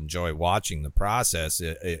people enjoy watching the process,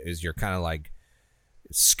 is you're kind of like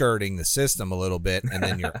skirting the system a little bit, and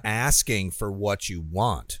then you're asking for what you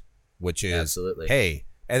want, which is, Absolutely. Hey,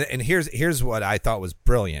 and here's what I thought was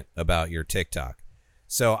brilliant about your TikTok.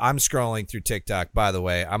 So I'm scrolling through TikTok. By the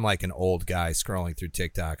way, I'm like an old guy scrolling through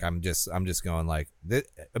TikTok. I'm just going like this.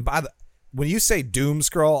 When you say doom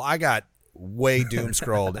scroll, I got way doom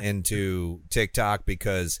scrolled into TikTok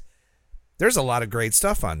because there's a lot of great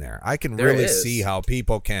stuff on there. I can There really is. see how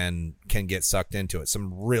people can get sucked into it.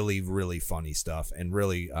 Some really, really funny stuff and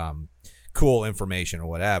really cool information or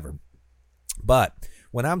whatever. But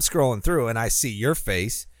when I'm scrolling through and I see your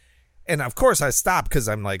face, and of course I stop because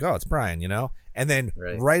I'm like, oh, it's Brian, And then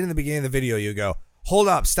right in the beginning of the video, you go, hold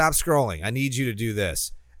up, stop scrolling. I need you to do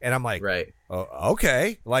this. And I'm like, oh,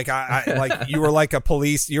 okay. Like I like you were like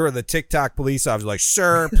you were the TikTok police officer, like,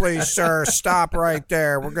 sir, please, sir, stop right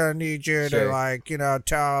there. We're gonna need you to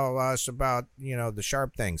tell us about the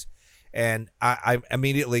sharp things. And I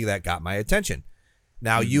immediately that got my attention.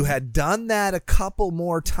 Now you had done that a couple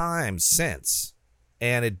more times since,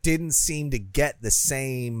 and it didn't seem to get the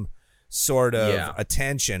same sort of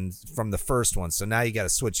attention from the first one. So now you got to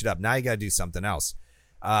switch it up. Now you got to do something else.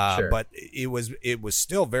 But it was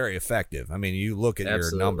still very effective. I mean, you look at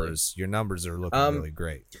your numbers are looking really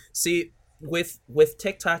great. See, with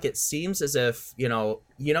TikTok, it seems as if, you know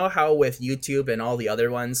how with YouTube and all the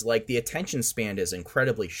other ones, like the attention span is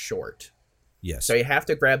incredibly short. Yes. So you have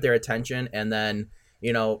to grab their attention. And then,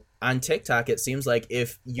 on TikTok, it seems like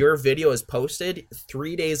if your video is posted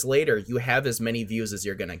 3 days later, you have as many views as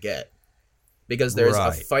you're going to get, because there's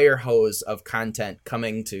a fire hose of content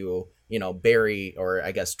coming to, bury or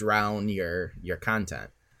I guess drown your content.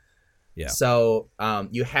 Yeah. So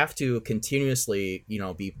you have to continuously,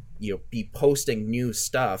 be posting new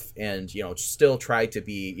stuff and, still try to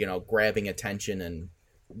be, grabbing attention.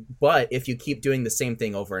 But if you keep doing the same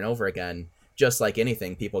thing over and over again, just like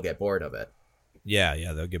anything, people get bored of it. Yeah,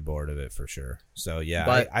 they'll get bored of it for sure. So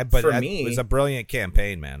yeah, but for me, it was a brilliant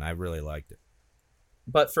campaign, man. I really liked it.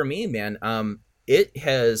 But for me, man, it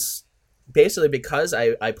has basically, because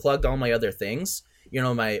I plugged all my other things,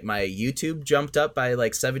 my YouTube jumped up by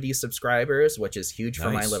like 70 subscribers, which is huge for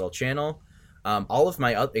my little channel. All of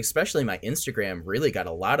especially my Instagram really got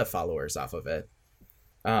a lot of followers off of it.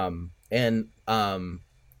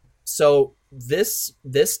 So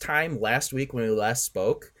this time last week when we last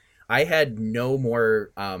spoke, I had no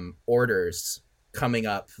more orders coming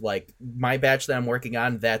up. Like my batch that I'm working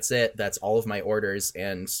on, that's it. That's all of my orders.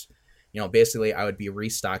 And, basically I would be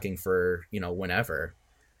restocking for, whenever.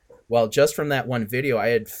 Well, just from that one video, I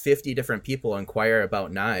had 50 different people inquire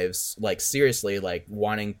about knives, like seriously, like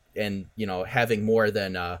wanting and, having more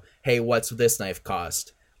than, hey, what's this knife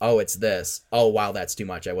cost? Oh, it's this. Oh, wow, that's too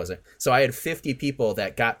much. I wasn't. So I had 50 people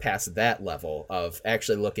that got past that level of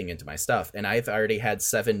actually looking into my stuff. And I've already had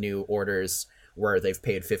 7 new orders where they've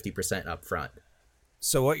paid 50% up front.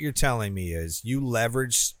 So what you're telling me is you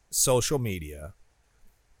leveraged social media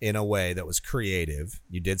in a way that was creative.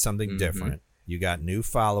 You did something different. You got new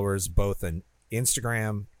followers both on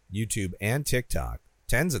Instagram, YouTube, and TikTok.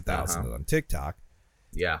 Tens of thousands on TikTok.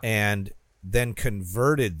 Yeah. And then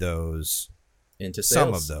converted those into sales.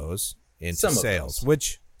 Some of those into sales.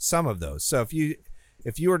 Which some of those. So if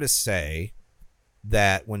you were to say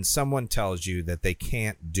that when someone tells you that they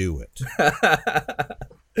can't do it,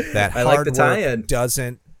 that hard work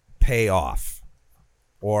doesn't pay off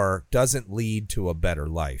or doesn't lead to a better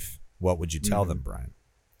life, what would you tell them, Brian?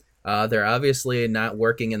 They're obviously not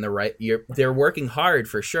working in the right. They're working hard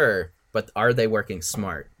for sure, but are they working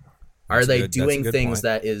smart? Are they doing things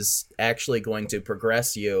that is actually going to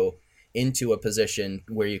progress you into a position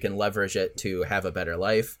where you can leverage it to have a better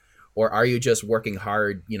life? Or are you just working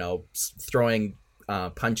hard, throwing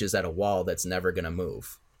punches at a wall that's never going to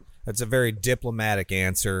move? That's a very diplomatic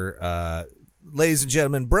answer. Ladies and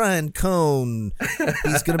gentlemen, Brian Cohn,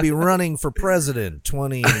 he's going to be running for president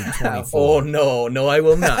 2024. Oh, no, I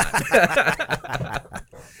will not.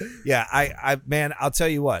 Yeah, man, I'll tell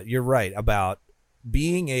you what, you're right about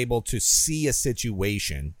being able to see a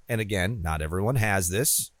situation. And again, not everyone has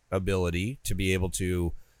this ability to be able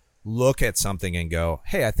to look at something and go,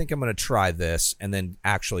 hey, I think I'm going to try this, and then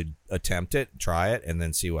actually attempt it, try it, and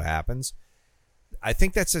then see what happens. I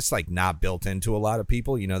think that's just like not built into a lot of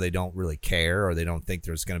people. They don't really care, or they don't think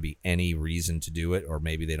there's going to be any reason to do it, or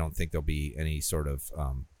maybe they don't think there'll be any sort of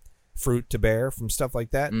fruit to bear from stuff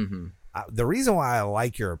like that. The reason why I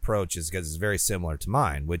like your approach is because it's very similar to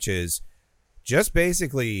mine, which is just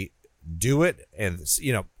basically do it. And,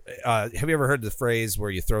 have you ever heard the phrase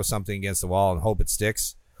where you throw something against the wall and hope it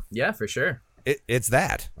sticks? Yeah, for sure. It's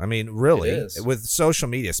that. I mean, really, with social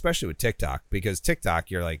media, especially with TikTok, because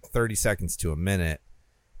TikTok, you're like 30 seconds to a minute.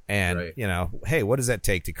 And, hey, what does that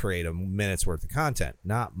take to create a minute's worth of content?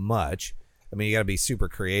 Not much. I mean, you got to be super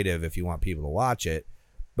creative if you want people to watch it.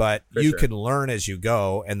 But you can learn as you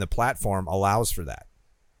go, and the platform allows for that.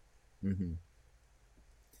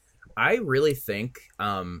 I really think,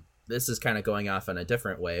 this is kind of going off in a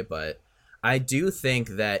different way, but I do think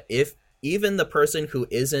that if even the person who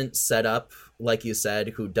isn't set up, like you said,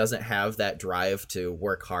 who doesn't have that drive to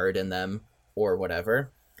work hard in them or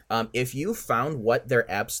whatever, if you found what their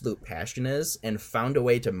absolute passion is and found a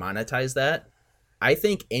way to monetize that, I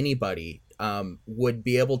think anybody would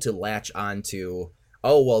be able to latch on to,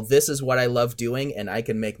 oh, well, this is what I love doing and I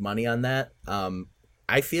can make money on that.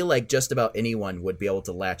 I feel like just about anyone would be able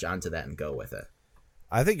to latch onto that and go with it.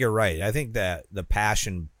 I think you're right. I think that the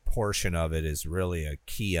passion portion of it is really a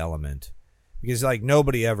key element, because like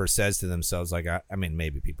nobody ever says to themselves, like, I mean,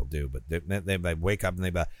 maybe people do, but they wake up and they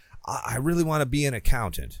be like, I really want to be an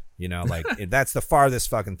accountant, you know, like that's the farthest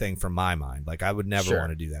fucking thing from my mind. Like I would never want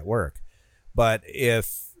to do that work. But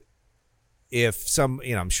if some,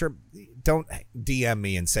 you know, I'm sure, don't DM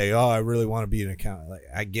me and say, oh, I really want to be an accountant. Like,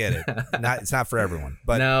 I get it. It's not for everyone.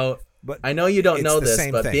 But now, but I know you don't know the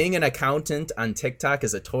this, but thing. Being an accountant on TikTok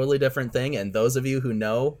is a totally different thing. And those of you who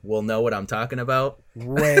know will know what I'm talking about.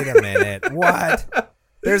 Wait a minute. What?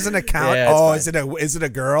 There's an account. Yeah, oh, fine. is it a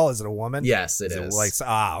girl? Is it a woman? Yes, it is. Like,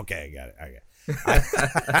 okay, I got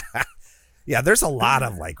it. Yeah, there's a lot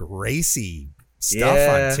of like racy stuff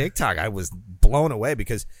on TikTok. I was blown away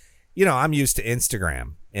because, you know, I'm used to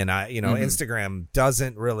Instagram, and Instagram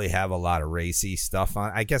doesn't really have a lot of racy stuff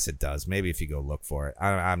on. I guess it does. Maybe if you go look for it.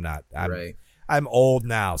 I'm old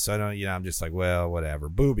now, so I don't, you know, I'm just like, well, whatever.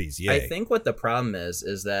 Boobies, yay. I think what the problem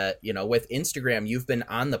is that, you know, with Instagram, you've been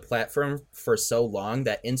on the platform for so long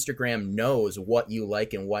that Instagram knows what you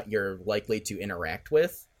like and what you're likely to interact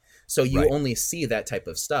with. So you only see that type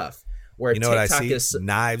of stuff. Where you know TikTok what I see? is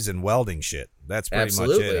Knives and welding shit. That's pretty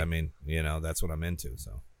much it. I mean, you know, that's what I'm into.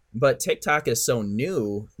 So, but TikTok is so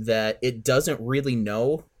new that it doesn't really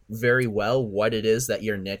know very well what it is that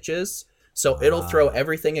your niche is. So it'll throw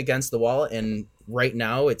everything against the wall. And right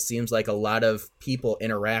now it seems like a lot of people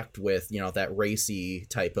interact with, you know, that racy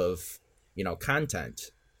type of, you know,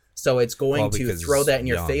 content. So it's going to throw that in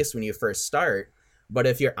your face when you first start. But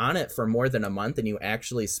if you're on it for more than a month and you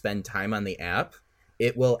actually spend time on the app,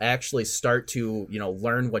 it will actually start to, you know,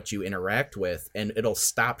 learn what you interact with, and it'll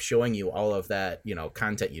stop showing you all of that, you know,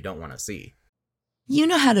 content you don't want to see. You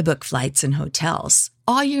know how to book flights and hotels.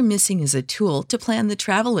 All you're missing is a tool to plan the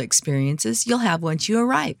travel experiences you'll have once you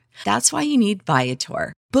arrive. That's why you need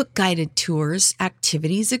Viator. Book guided tours,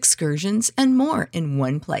 activities, excursions, and more in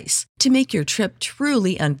one place to make your trip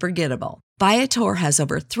truly unforgettable. Viator has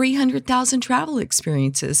over 300,000 travel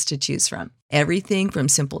experiences to choose from. Everything from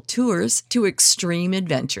simple tours to extreme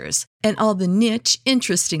adventures and all the niche,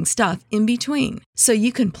 interesting stuff in between. So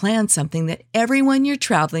you can plan something that everyone you're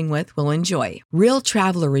traveling with will enjoy. Real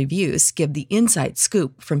traveler reviews give the inside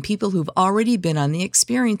scoop from people who've already been on the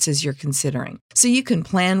experiences you're considering. So you can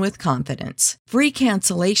plan with confidence. Free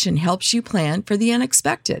cancellation helps you plan for the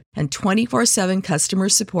unexpected. And 24/7 customer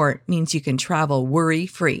support means you can travel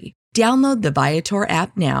worry-free. Download the Viator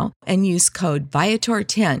app now and use code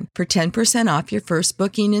Viator10 for 10% off your first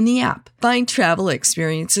booking in the app. Find travel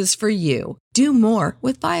experiences for you. Do more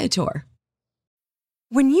with Viator.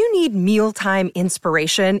 When you need mealtime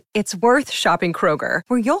inspiration, it's worth shopping Kroger,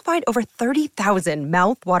 where you'll find over 30,000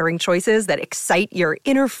 mouth-watering choices that excite your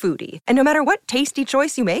inner foodie. And no matter what tasty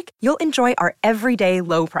choice you make, you'll enjoy our everyday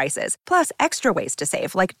low prices, plus extra ways to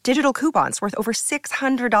save, like digital coupons worth over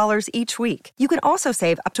 $600 each week. You can also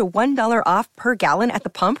save up to $1 off per gallon at the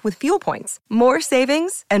pump with fuel points. More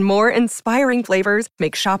savings and more inspiring flavors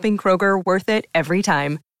make shopping Kroger worth it every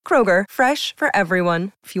time. Kroger, fresh for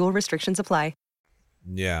everyone. Fuel restrictions apply.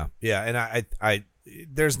 Yeah. And I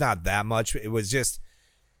there's not that much. It was just,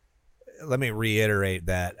 let me reiterate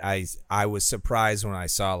that I was surprised when I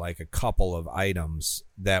saw like a couple of items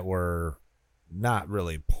that were not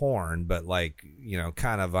really porn, but like, you know,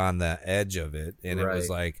 kind of on the edge of it. And it was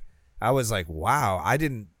like, I was like, wow, I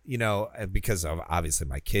didn't, you know, because of obviously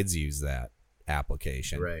my kids use that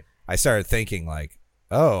application. Right. I started thinking like,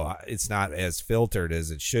 oh, it's not as filtered as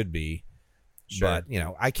it should be. Sure. But, you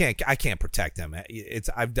know, I can't protect them.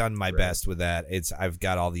 I've done my best with that. I've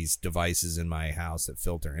got all these devices in my house that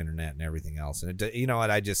filter internet and everything else. And you know what?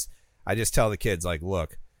 I just tell the kids, like,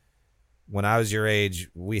 look, when I was your age,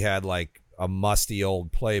 we had like a musty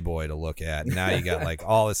old Playboy to look at. Now you got like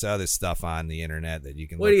all this other stuff on the internet that you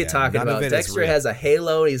can. What look are you at. talking None about? Dexter has a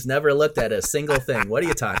Halo. He's never looked at a single thing. What are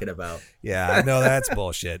you talking about? Yeah, I know that's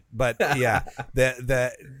bullshit. But yeah,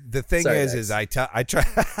 the thing is I try.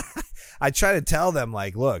 I try to tell them,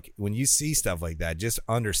 like, look, when you see stuff like that, just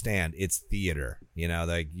understand it's theater. You know,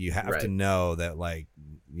 like you have to know that, like,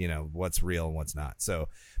 you know, what's real and what's not. So,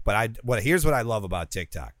 but here's what I love about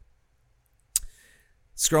TikTok.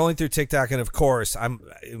 Scrolling through TikTok, and of course,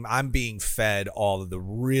 I'm being fed all of the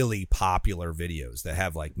really popular videos that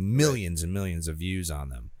have like millions and millions of views on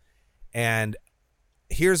them. And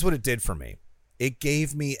here's what it did for me. It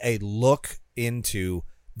gave me a look into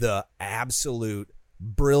the absolute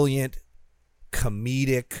brilliant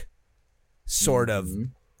comedic sort of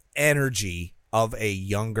energy of a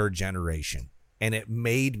younger generation. And it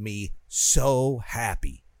made me so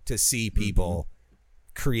happy to see people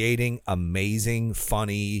creating amazing,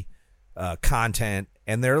 funny content.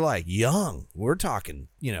 And they're like young. We're talking,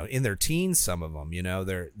 in their teens, some of them,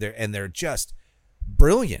 they're just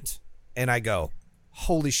brilliant. And I go,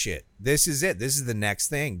 holy shit, this is it. This is the next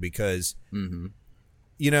thing, because,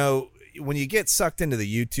 when you get sucked into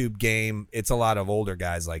the YouTube game, it's a lot of older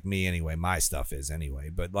guys like me anyway. My stuff is anyway.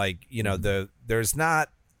 But there's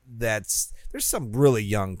some really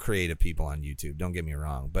young creative people on YouTube. Don't get me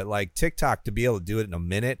wrong. But like TikTok, to be able to do it in a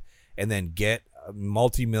minute and then get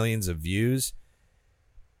multi-millions of views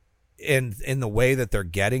in the way that they're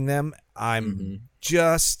getting them,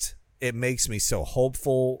 it makes me so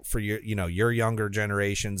hopeful for your younger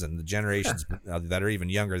generations and the generations that are even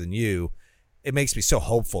younger than you. It makes me so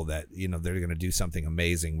hopeful that, they're going to do something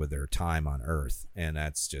amazing with their time on Earth. And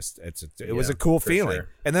that's just, it was a cool feeling. Sure.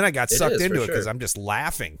 And then I got sucked into it because I'm just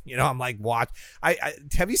laughing. I'm like, what?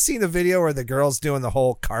 Have you seen the video where the girl's doing the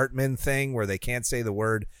whole Cartman thing where they can't say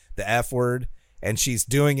the F word? And she's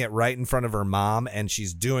doing it right in front of her mom, and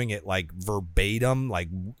she's doing it like verbatim, like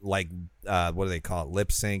what do they call it,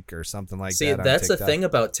 lip sync or something like that. See, that's the thing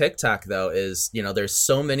about TikTok, though, is there's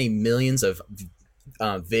so many millions of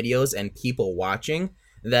videos and people watching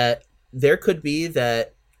that there could be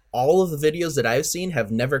that all of the videos that I've seen have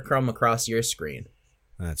never come across your screen.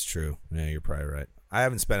 That's true. Yeah, you're probably right. I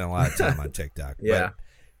haven't spent a lot of time on TikTok. Yeah, but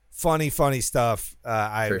funny stuff.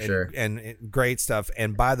 For sure, and great stuff.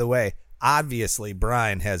 And by the way, obviously,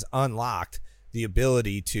 Brian has unlocked the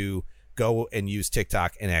ability to go and use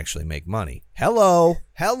TikTok and actually make money. Hello,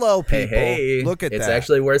 people. Hey, look at that. It's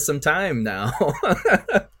actually worth some time now.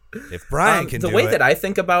 If Brian can do it. The way that I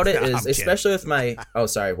think about it is, especially with my... Oh,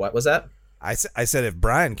 sorry, what was that? I said if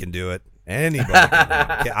Brian can do it, anybody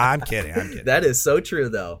can do it. I'm kidding. That is so true,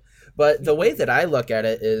 though. But the way that I look at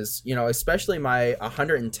it is, especially my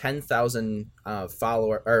 110,000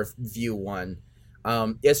 follower or view one,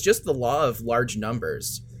 it's just the law of large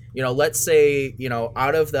numbers. Let's say,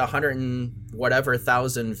 out of the 100 and whatever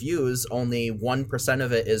thousand views, only 1%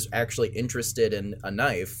 of it is actually interested in a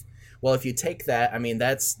knife. Well, if you take that, I mean,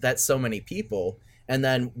 that's so many people, and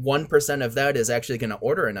then 1% of that is actually going to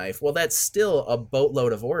order a knife. Well, that's still a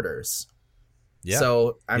boatload of orders. Yeah.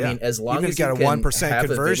 So, I mean, as long even as you got a can 1% have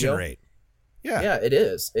conversion a video, rate. Yeah, it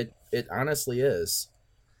is. It honestly is.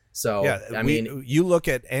 So, yeah, I mean, you look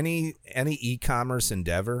at any e-commerce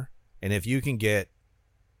endeavor, and if you can get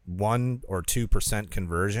 1 or 2%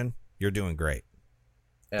 conversion, you're doing great.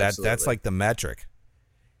 Absolutely. That's like the metric.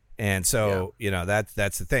 And so,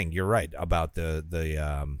 that's the thing. You're right about the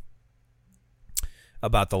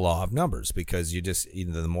law of numbers, because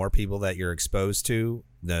the more people that you're exposed to,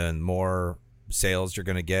 the more sales you're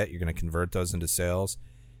going to get. You're going to convert those into sales.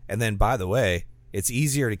 And then, by the way, it's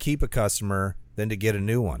easier to keep a customer than to get a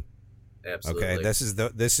new one. Absolutely. Okay, this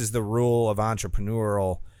is the rule of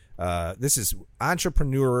entrepreneurial. This is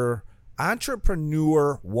entrepreneur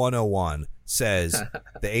 101 says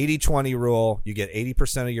the 80-20 rule. You get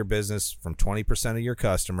 80% of your business from 20% of your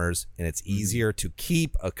customers, and it's easier to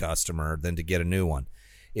keep a customer than to get a new one.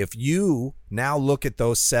 If you now look at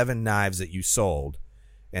those 7 knives that you sold,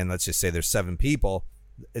 and let's just say there's 7 people,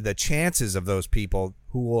 the chances of those people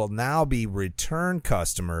who will now be return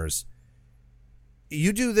customers,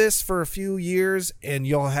 you do this for a few years and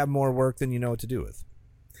you'll have more work than you know what to do with.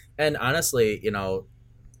 And honestly,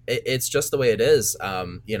 it's just the way it is.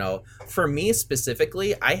 For me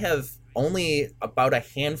specifically, I have only about a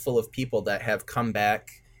handful of people that have come back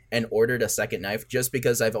and ordered a second knife just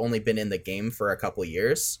because I've only been in the game for a couple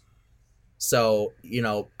years. So,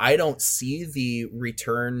 I don't see the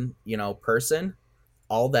return, person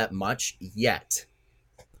all that much yet.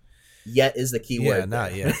 Yet is the key word.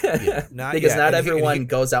 Not yet. Yeah, not because yet. not everyone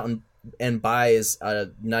goes out and buys a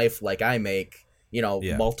knife like I make,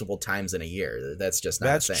 multiple times in a year. That's just not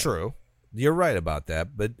a thing. That's true. You're right about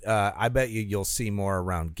that. But I bet you'll see more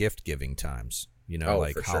around gift giving times,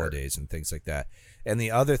 like holidays and things like that. And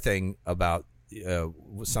the other thing about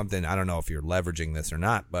something, I don't know if you're leveraging this or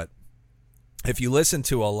not, but if you listen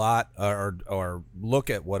to a lot or look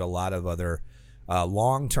at what a lot of other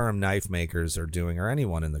long-term knife makers are doing, or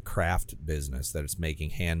anyone in the craft business that is making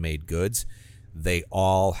handmade goods, they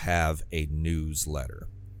all have a newsletter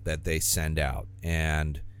that they send out.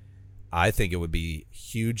 And I think it would be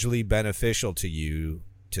hugely beneficial to you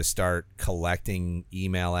to start collecting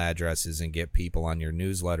email addresses and get people on your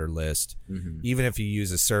newsletter list. Even if you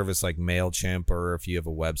use a service like MailChimp, or if you have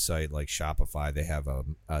a website like Shopify, they have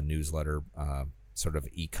a newsletter sort of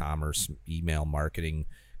e-commerce email marketing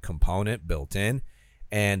component built in,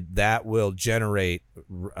 and that will generate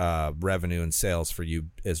revenue and sales for you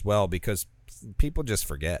as well, because people just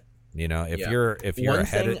forget. If you're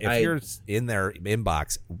you're in their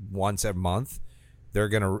inbox once a month,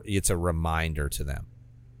 it's a reminder to them.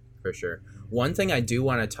 For sure. One thing I do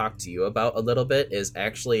want to talk to you about a little bit is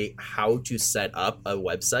actually how to set up a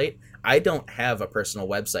website. I don't have a personal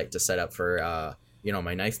website to set up for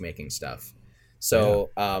my knife making stuff. So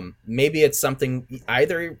maybe it's something,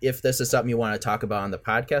 either if this is something you want to talk about on the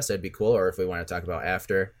podcast, that'd be cool, or if we want to talk about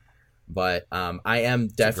after. But I am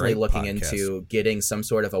definitely looking into getting some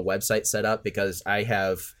sort of a website set up, because I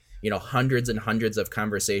have, hundreds and hundreds of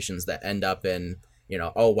conversations that end up in,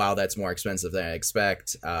 oh, wow, that's more expensive than I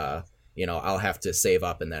expect. I'll have to save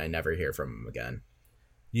up, and then I never hear from them again.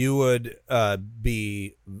 You would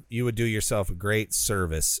do yourself a great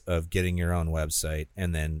service of getting your own website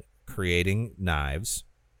and then creating knives,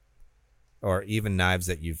 or even knives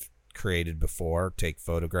that you've created before. Take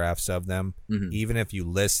photographs of them. Even if you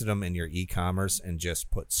listed them in your e-commerce and just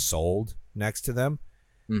put sold next to them,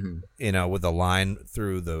 with a line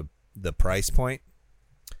through the price point.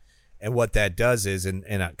 And what that does is, and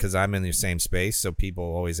because I'm in the same space, so people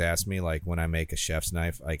always ask me, like, when I make a chef's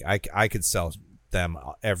knife, like I could sell them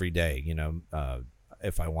every day,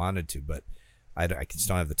 if I wanted to, but I just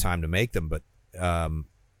don't have the time to make them. But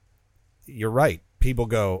you're right. People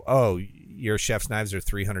go, oh, your chef's knives are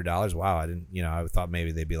 $300. Wow, I didn't, I thought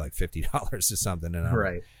maybe they'd be like $50 or something. And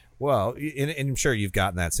right. Well, and I'm sure you've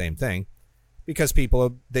gotten that same thing, because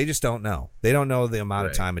people, they just don't know. They don't know the amount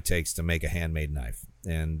of time it takes to make a handmade knife,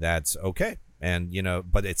 and that's okay. And,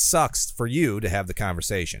 but it sucks for you to have the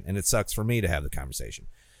conversation, and it sucks for me to have the conversation.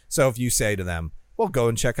 So if you say to them, well, go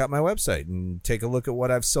and check out my website and take a look at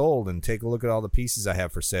what I've sold and take a look at all the pieces I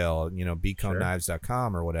have for sale,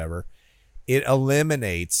 beconeknives.com or whatever, it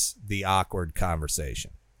eliminates the awkward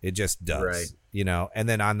conversation. It just does, and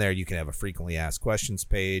then on there you can have a frequently asked questions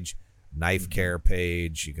page, knife care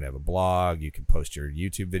page. You can have a blog. You can post your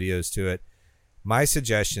YouTube videos to it. My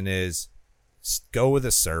suggestion is go with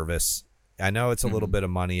a service. I know it's a little bit of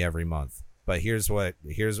money every month, but I'm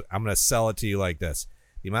going to sell it to you like this.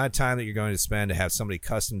 The amount of time that you're going to spend to have somebody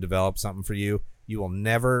custom develop something for you, you will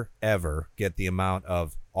never, ever get the amount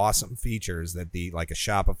of awesome features that like a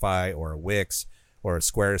Shopify or a Wix or a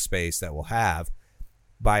Squarespace that will have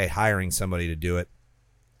by hiring somebody to do it,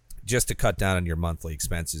 just to cut down on your monthly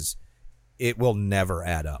expenses. It will never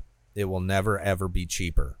add up. It will never, ever be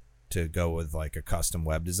cheaper to go with like a custom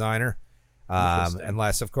web designer.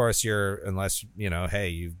 Unless, of course, hey,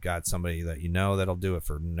 you've got somebody that that'll do it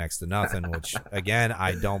for next to nothing, which, again,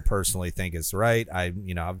 I don't personally think is right.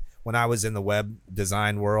 When I was in the web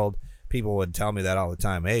design world, people would tell me that all the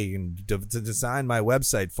time. Hey, you can design my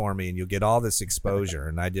website for me and you'll get all this exposure.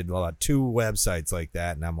 And I did about 2 websites like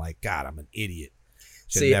that, and I'm like, God, I'm an idiot.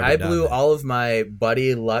 See, I blew all of my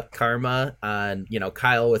buddy luck karma on,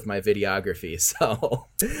 Kyle with my videography. So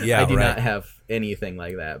I do not have anything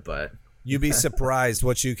like that, but you'd be surprised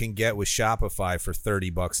what you can get with Shopify for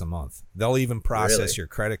 $30 a month. They'll even process your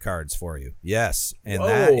credit cards for you. Yes. And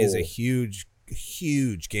that is a huge,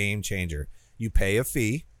 huge game changer. You pay a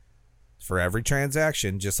fee for every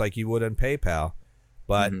transaction, just like you would on PayPal,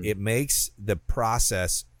 but it makes the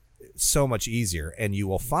process so much easier. And you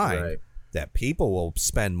will find that people will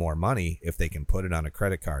spend more money if they can put it on a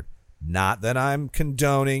credit card. Not that I'm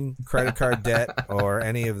condoning credit card debt or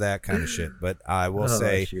any of that kind of shit, but I will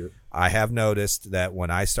say I have noticed that when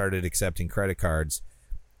I started accepting credit cards,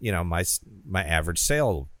 my average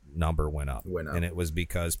sale number went up. And it was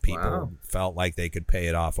because people felt like they could pay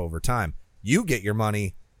it off over time. You get your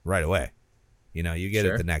money right away. You get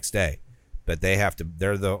it the next day, but they're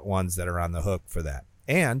the ones that are on the hook for that.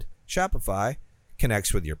 And Shopify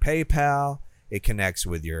connects with your PayPal. It connects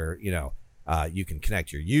with your, you can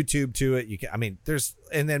connect your YouTube to it.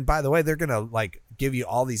 And then, by the way, they're going to like give you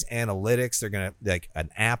all these analytics. They're going to like an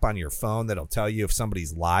app on your phone that'll tell you if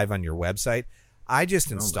somebody's live on your website. I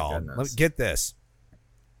just installed, get this.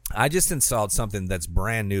 I just installed something that's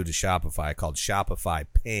brand new to Shopify called Shopify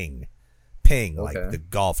Ping, like the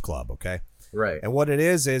golf club. Okay. Right. And what it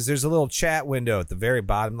is there's a little chat window at the very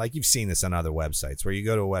bottom. Like you've seen this on other websites where you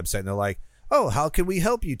go to a website and they're like, oh, how can we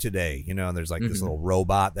help you today? And there's like this little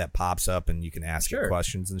robot that pops up and you can ask it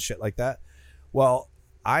questions and shit like that. Well,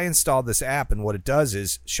 I installed this app, and what it does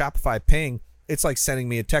is Shopify Ping, it's like sending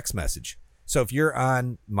me a text message. So if you're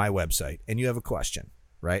on my website and you have a question,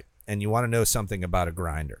 right? and you want to know something about a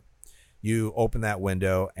grinder. You open that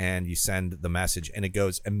window and you send the message, and it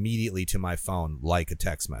goes immediately to my phone like a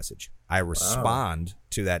text message. I respond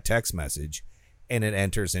to that text message, and it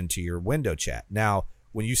enters into your window chat. Now,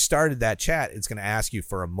 when you started that chat, it's going to ask you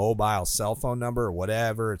for a mobile cell phone number or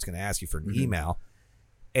whatever. It's going to ask you for an email.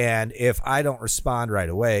 And if I don't respond right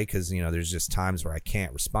away, because there's just times where I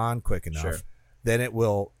can't respond quick enough, then it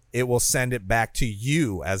will send it back to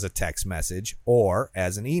you as a text message or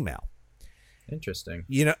as an email. Interesting.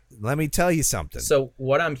 Let me tell you something. So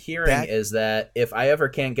what I'm hearing is that if I ever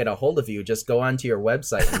can't get a hold of you, just go onto your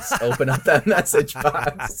website and open up that message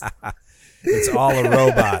box. It's all a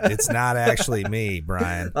robot. It's not actually me,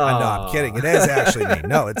 Brian. No, I'm kidding. It is actually me.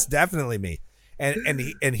 No, it's definitely me.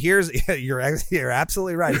 And here's you're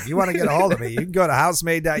absolutely right. If you want to get a hold of me, you can go to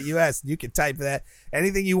housemade.us and you can type that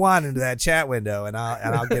anything you want into that chat window, and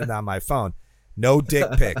I'll get it on my phone. No dick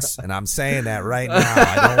pics, and I'm saying that right now.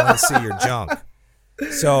 I don't want to see your junk.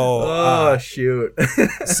 So, shoot.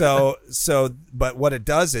 But what it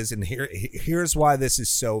does is, and here's why this is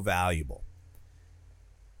so valuable.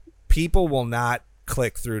 People will not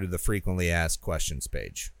click through to the frequently asked questions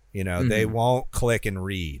page. They won't click and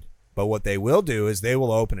read. But what they will do is they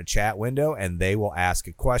will open a chat window and they will ask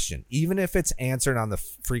a question. Even if it's answered on the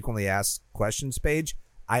frequently asked questions page,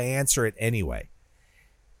 I answer it anyway.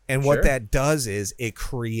 And what that does is it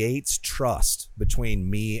creates trust between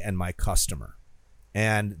me and my customer.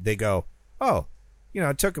 And they go, oh,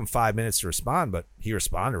 it took him 5 minutes to respond, but he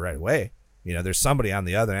responded right away. There's somebody on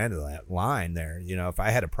the other end of that line there. If I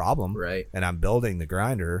had a problem and I'm building the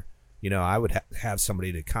grinder, I would have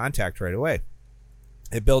somebody to contact right away.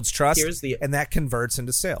 It builds trust, and that converts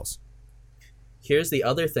into sales. Here's the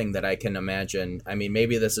other thing that I can imagine. I mean,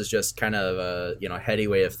 maybe this is just kind of a heady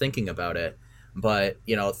way of thinking about it. But,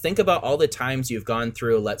 think about all the times you've gone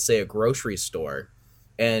through, let's say, a grocery store,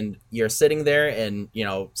 and you're sitting there and,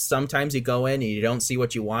 sometimes you go in and you don't see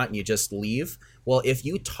what you want and you just leave. Well, if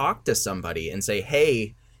you talk to somebody and say,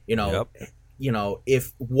 hey,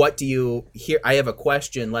 if what do you hear? I have a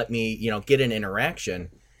question. Let me, get an interaction.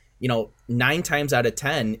 9 times out of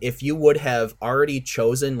 10, if you would have already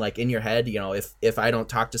chosen, like in your head, if I don't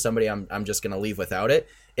talk to somebody, I'm just going to leave without it.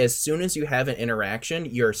 As soon as you have an interaction,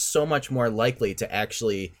 you're so much more likely to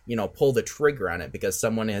actually, pull the trigger on it because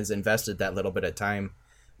someone has invested that little bit of time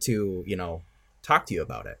to, talk to you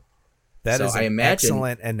about it. That is an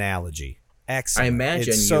excellent analogy. Excellent. I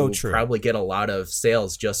imagine it's so you true. Probably get a lot of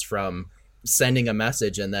sales just from sending a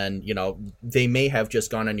message, and then, they may have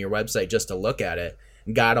just gone on your website just to look at it,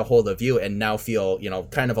 got a hold of you, and now feel,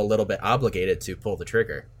 kind of a little bit obligated to pull the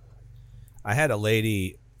trigger. I had a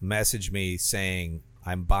lady message me saying,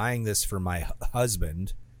 I'm buying this for my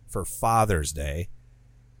husband for Father's Day.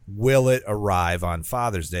 Will it arrive on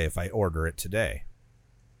Father's Day if I order it today?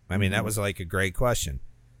 I mean, that was like a great question.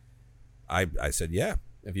 I said, yeah,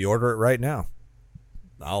 if you order it right now,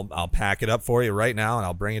 I'll pack it up for you right now and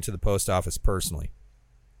I'll bring it to the post office personally.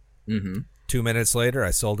 2 minutes later, I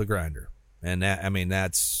sold a grinder. And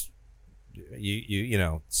that's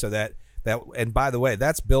so that, and by the way,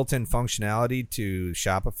 that's built-in functionality to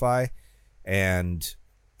Shopify, and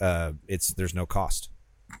there's no cost.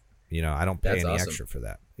 I don't pay any extra for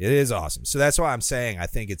that. It is awesome. So that's why I'm saying I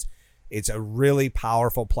think it's a really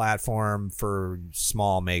powerful platform for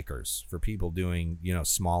small makers, for people doing,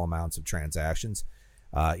 small amounts of transactions.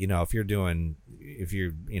 If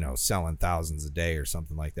you're selling thousands a day or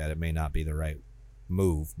something like that, it may not be the right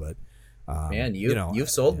move, but man, you've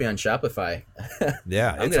sold me on Shopify.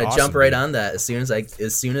 Yeah, I'm gonna jump right on that as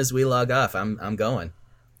soon as we log off. I'm going.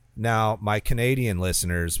 Now, my Canadian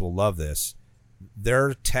listeners will love this.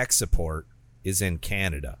 Their tech support is in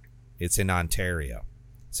Canada. It's in Ontario.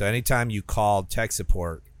 So anytime you call tech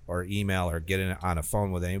support or email or get on a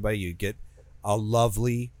phone with anybody, you get a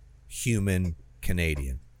lovely human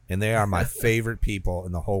Canadian. And they are my favorite people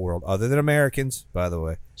in the whole world, other than Americans, by the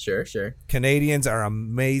way. Sure. Canadians are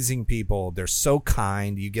amazing people. They're so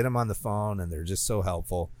kind. You get them on the phone, and they're just so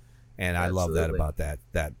helpful. And I love that about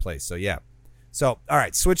that place. So, yeah. So, all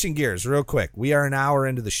right, switching gears real quick. We are an hour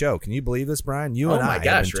into the show. Can you believe this, Brian? You and I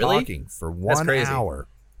have been talking for 1 hour.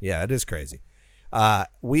 Yeah, it is crazy.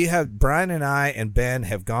 Brian and I and Ben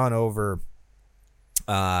have gone over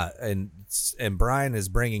and Brian is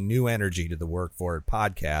bringing new energy to the Work For It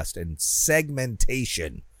podcast and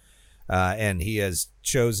segmentation. And he has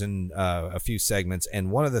chosen a few segments. And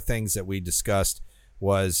one of the things that we discussed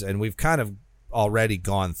was, and we've kind of already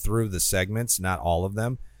gone through the segments, not all of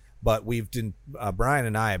them, but Brian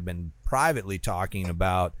and I have been privately talking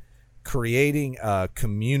about creating a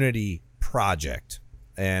community project,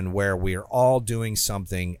 and where we're all doing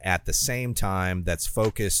something at the same time that's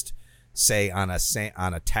focused say on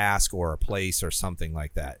a task or a place or something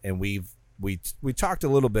like that. And we talked a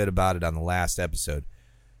little bit about it on the last episode,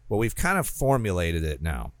 but we've kind of formulated it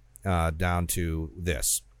now down to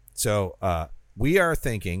this. So we are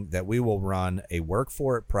thinking that we will run a work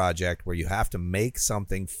for it project where you have to make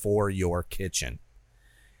something for your kitchen.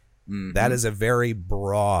 Mm-hmm. That is a very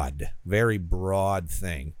broad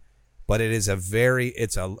thing, but it is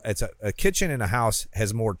a kitchen in a house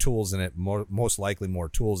has more tools in it, most likely more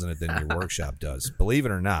tools in it than your workshop does. Believe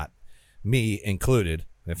it or not, me included,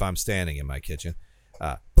 if I'm standing in my kitchen.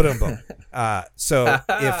 So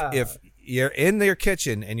if you're in your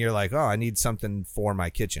kitchen and you're like, oh, I need something for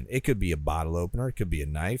my kitchen. It could be a bottle opener. It could be a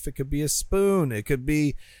knife. It could be a spoon. It could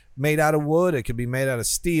be made out of wood. It could be made out of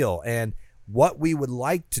steel. And what we would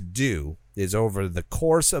like to do is over the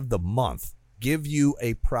course of the month, give you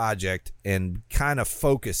a project and kind of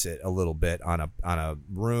focus it a little bit on a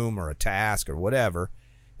room or a task or whatever.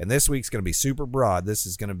 And this week's going to be super broad. This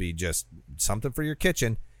is going to be just something for your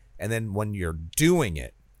kitchen. And then when you're doing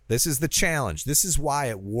it, this is the challenge. This is why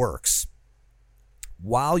it works.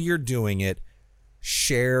 While you're doing it,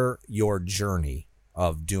 share your journey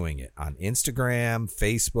of doing it on Instagram,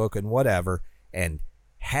 Facebook, and whatever, and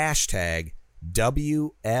hashtag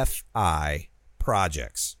WFI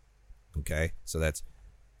projects. Okay, so that's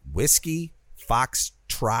Whiskey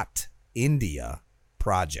Foxtrot India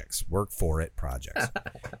projects. Work for it projects.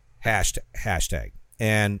 hashtag.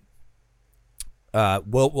 And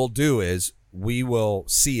what we'll do is we will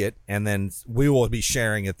see it, and then we will be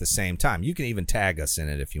sharing at the same time. You can even tag us in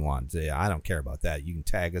it if you want. I don't care about that. You can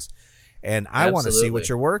tag us. And I want to see what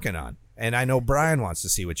you're working on. And I know Brian wants to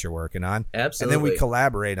see what you're working on. Absolutely. And then we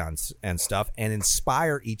collaborate on and stuff and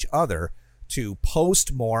inspire each other to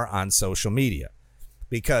post more on social media,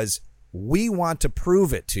 because we want to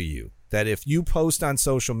prove it to you that if you post on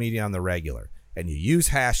social media on the regular and you use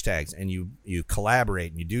hashtags and you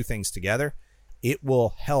collaborate and you do things together, it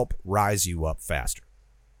will help rise you up faster.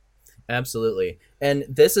 Absolutely. And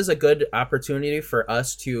this is a good opportunity for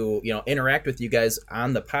us to, interact with you guys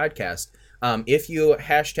on the podcast. If you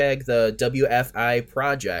hashtag the WFI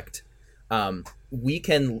project, we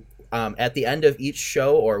can, at the end of each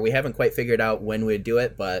show, or we haven't quite figured out when we'd do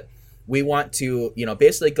it, but we want to,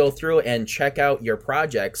 basically go through and check out your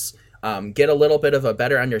projects, get a little bit of a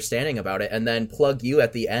better understanding about it, and then plug you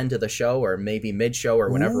at the end of the show or maybe mid-show or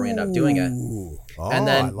whenever we end up doing it. And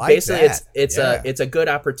then basically it's a good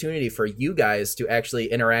opportunity for you guys to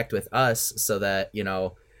actually interact with us so that,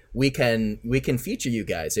 we can feature you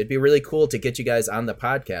guys. It'd be really cool to get you guys on the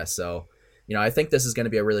podcast. So, I think this is going to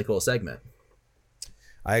be a really cool segment.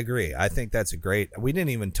 I agree. I think that's we didn't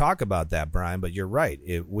even talk about that, Brian, but you're right.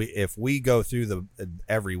 If we go through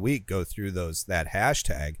every week, go through that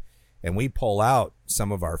hashtag, and we pull out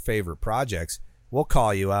some of our favorite projects, we'll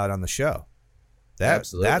call you out on the show.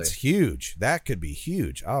 Absolutely. That's huge. That could be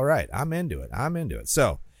huge. All right. I'm into it.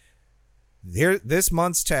 So this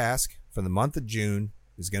month's task for the month of June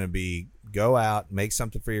is going to be go out, make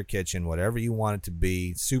something for your kitchen, whatever you want it to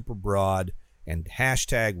be, super broad, and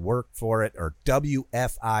hashtag work for it or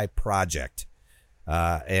WFI project.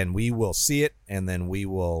 And we will see it, and then we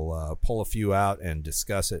will pull a few out and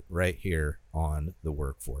discuss it right here on the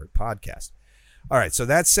Work For It podcast. All right, so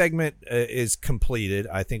that segment is completed.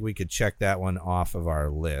 I think we could check that one off of our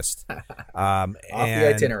list. Off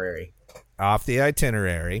the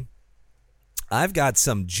itinerary. I've got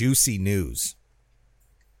some juicy news.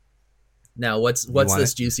 Now, what's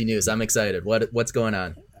this juicy news? I'm excited. What's going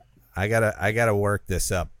on? I gotta work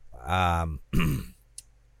this up.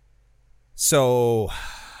 So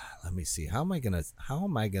let me see. How am I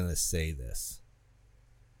gonna say this?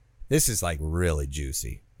 This is like really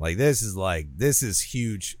juicy. This is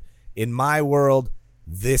huge. In my world,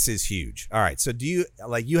 this is huge. All right. So do you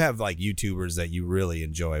have YouTubers that you really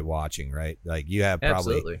enjoy watching, right? You have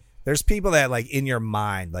probably Absolutely. There's people that in your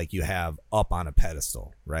mind you have up on a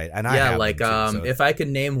pedestal, right? And I have them too, so. If I could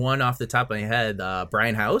name one off the top of my head,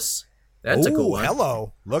 Brian House. That's a cool one.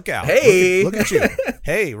 Hello. Look out. Hey. Look at you.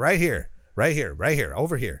 Hey, right here,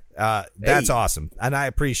 over here. That's awesome. And I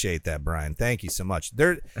appreciate that, Brian. Thank you so much.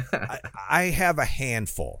 I have a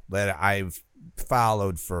handful that I've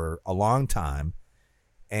followed for a long time.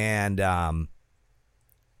 And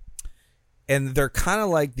they're kind of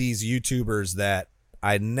like these YouTubers that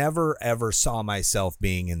I never, ever saw myself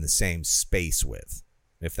being in the same space with,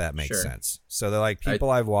 if that makes sense. So they're like people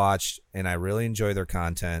I've watched, and I really enjoy their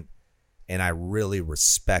content, and I really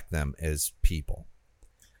respect them as people.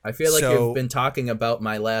 I feel like you've been talking about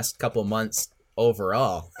my last couple months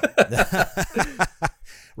overall.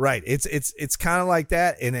 Right. It's kind of like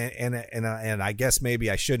that, and I guess maybe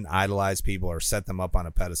I shouldn't idolize people or set them up on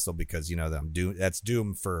a pedestal because that's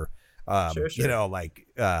doomed for Sure.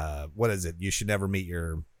 what is it? You should never meet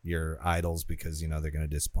your idols because they're going to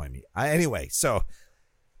disappoint me. Anyway, so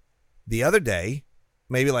the other day,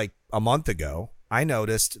 maybe like a month ago, I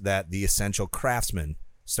noticed that the Essential Craftsman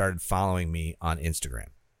started following me on Instagram.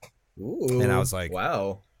 Ooh, and I was like,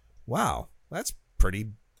 wow, that's pretty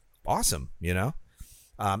awesome,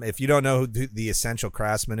 If you don't know who the Essential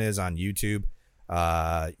Craftsman is on YouTube,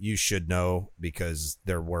 you should know because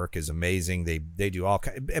their work is amazing. They do all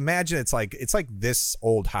imagine it's like This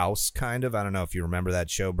Old House kind of. I don't know if you remember that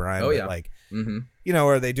show, Brian. Oh yeah,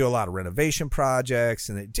 where they do a lot of renovation projects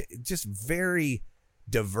and just very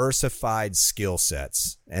diversified skill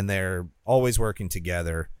sets, and they're always working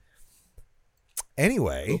together.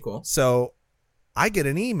 Anyway, cool. So I get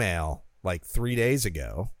an email like 3 days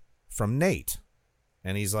ago from Nate,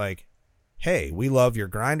 and he's like, hey, we love your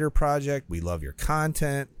grinder project. We love your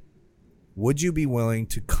content. Would you be willing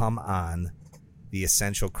to come on the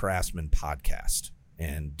Essential Craftsman podcast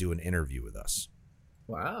and do an interview with us?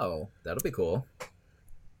 Wow, that'll be cool.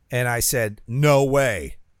 And I said, no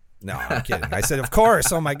way. No, I'm kidding. I said, of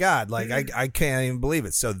course. Oh, my God. Like, I can't even believe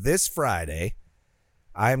it. So this Friday,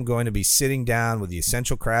 I am going to be sitting down with the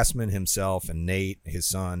Essential Craftsman himself and Nate, his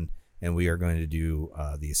son, and we are going to do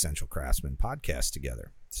the Essential Craftsman podcast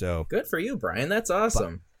together. So good for you, Brian. That's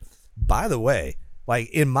awesome. By the way, like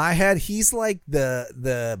in my head, he's like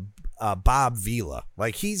the Bob Vila.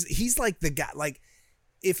 Like he's like the guy. Like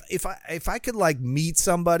if I could like meet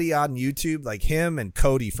somebody on YouTube, like him and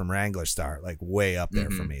Cody from Wrangler Star, like way up there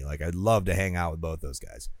for me. Like I'd love to hang out with both those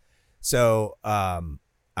guys. So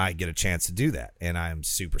I get a chance to do that, and I'm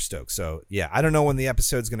super stoked. So yeah, I don't know when the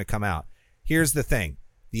episode's going to come out. Here's the thing: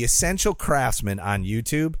 the Essential Craftsman on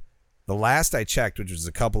YouTube. The last I checked, which was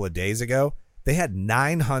a couple of days ago, they had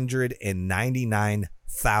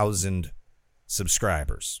 999,000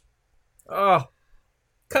 subscribers. Oh,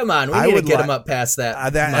 come on. We need to get them up past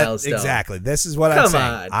that milestone. Exactly. This is what I'm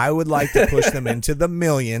saying. I would like to push them into the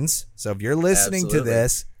millions. So if you're listening to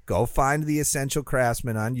this, go find the Essential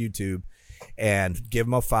Craftsman on YouTube and give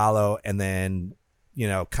them a follow, and then,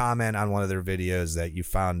 comment on one of their videos that you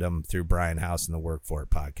found them through Brian House and the Work For It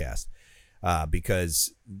podcast.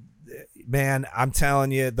 Because, man, I'm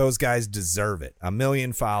telling you, those guys deserve it. 1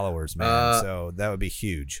 million followers, man. So that would be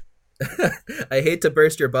huge. I hate to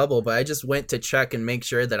burst your bubble, but I just went to check and make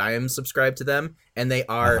sure that I am subscribed to them, and they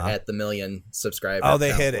are at the 1 million subscribers. Oh,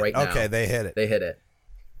 they hit it. Right okay, now. they hit it. They hit it.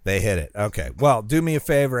 They hit it. Okay. Well, do me a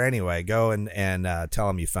favor anyway. Go and tell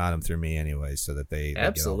them you found them through me anyway, so that they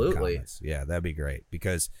absolutely get all the comments. Yeah, that'd be great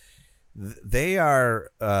because they are.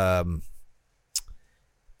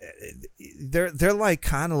 They're like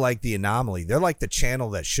kind of like the anomaly. They're like the channel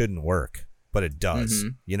that shouldn't work, but it does.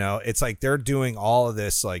 It's like they're doing all of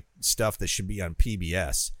this like stuff that should be on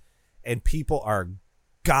PBS, and people are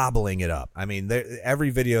gobbling it up. I mean, every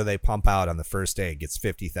video they pump out on the first day gets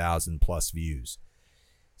 50,000 plus views.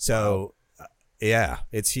 So, yeah,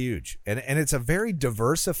 it's huge, and it's a very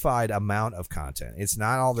diversified amount of content. It's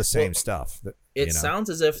not all the same stuff. It sounds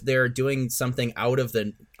as if they're doing something out of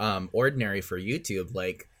the ordinary for YouTube.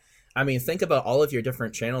 Like, I mean, think about all of your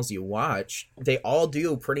different channels you watch. They all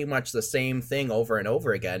do pretty much the same thing over and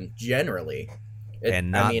over again, generally.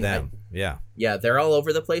 Yeah, they're all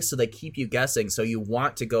over the place, so they keep you guessing. So you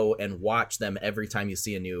want to go and watch them every time you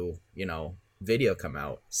see a new, video come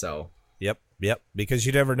out. So. Yep. Because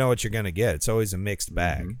you never know what you're going to get. It's always a mixed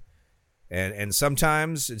bag. And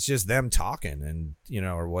sometimes it's just them talking and,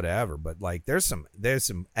 or whatever. But like there's some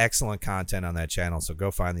excellent content on that channel. So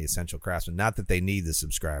go find the Essential Craftsman. Not that they need the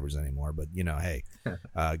subscribers anymore, but hey,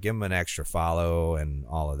 give them an extra follow and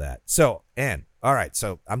all of that. So, all right.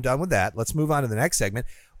 So I'm done with that. Let's move on to the next segment.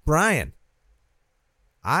 Brian,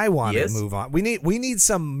 I want to move on. We need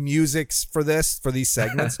some music for these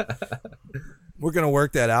segments. We're going to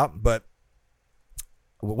work that out, but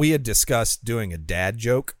we had discussed doing a dad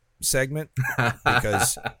joke segment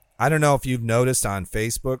because I don't know if you've noticed on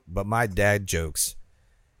Facebook, but my dad jokes,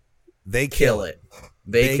 they kill it.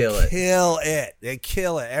 They kill it. They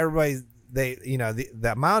kill it. Everybody,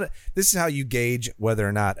 the amount this is how you gauge whether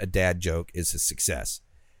or not a dad joke is a success,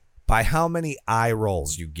 by how many eye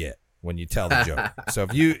rolls you get when you tell the joke. So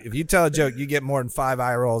if you tell a joke, you get more than 5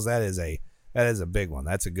 eye rolls. That is a big one.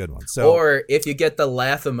 That's a good one. So, or if you get the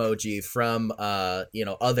laugh emoji from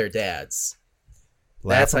other dads.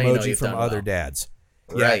 Laugh emoji from other dads.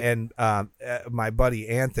 Right. Yeah, and my buddy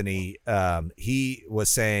Anthony, he was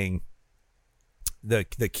saying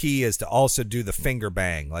the key is to also do the finger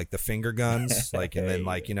bang, like the finger guns, like, and then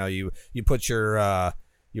like you put your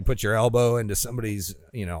you put your elbow into somebody's,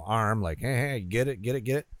 arm, like, hey, get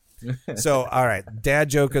it. So, all right, dad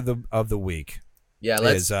joke of the week. Yeah,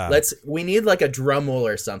 let's. We need like a drum roll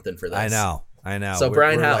or something for this. I know. So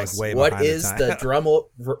Brian House, like what is the drum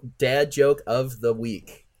roll dad joke of the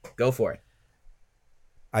week? Go for it.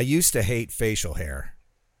 I used to hate facial hair,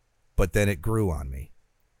 but then it grew on me.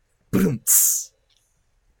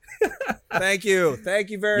 Thank you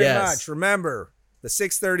very much. Remember, the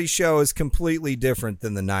 6:30 show is completely different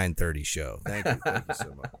than the 9:30 show. Thank you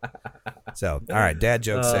so much. So, all right, dad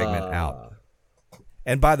joke segment out.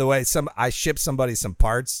 And by the way, I shipped somebody some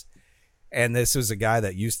parts, and this was a guy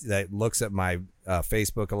that looks at my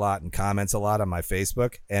Facebook a lot and comments a lot on my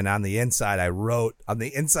Facebook. And on the inside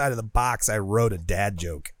of the box, I wrote a dad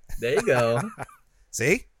joke. There you go.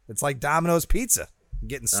 See, it's like Domino's Pizza,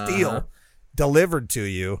 getting steel delivered to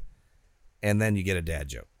you, and then you get a dad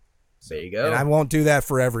joke. There you go. And I won't do that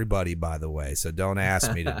for everybody, by the way. So don't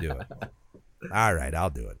ask me to do it. All right, I'll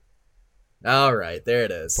do it. All right, there it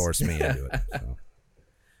is. Force me into it. So.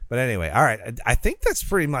 But anyway, all right. I think that's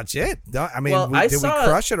pretty much it. I mean, did we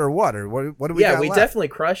crush it or what? Or what do we got we left? definitely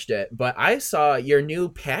crushed it. But I saw your new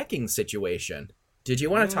packing situation. Did you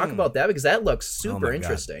want to talk about that? Because that looks super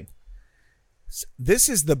interesting. This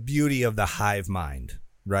is the beauty of the hive mind,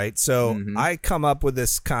 right? So I come up with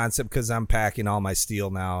this concept because I'm packing all my steel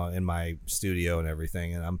now in my studio and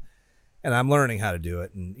everything. And I'm learning how to do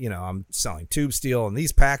it. And, I'm selling tube steel. And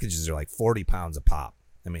these packages are like 40 pounds a pop.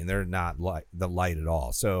 I mean, they're not light at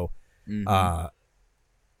all. So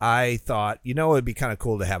I thought, it would be kind of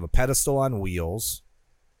cool to have a pedestal on wheels.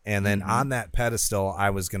 And then on that pedestal,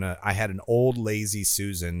 I had an old Lazy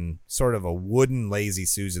Susan, sort of a wooden Lazy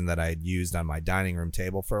Susan that I had used on my dining room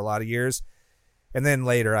table for a lot of years. And then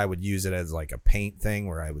later I would use it as like a paint thing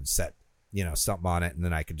where I would set, something on it and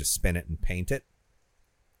then I could just spin it and paint it.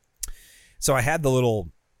 So I had the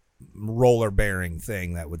little roller bearing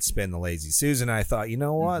thing that would spin the Lazy Susan. I thought, you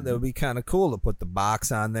know what, that would be kind of cool to put the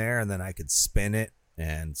box on there and then I could spin it.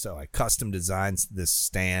 And so I custom designed this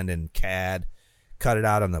stand in CAD, cut it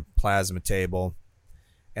out on the plasma table,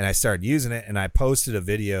 and I started using it. And I posted a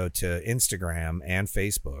video to Instagram and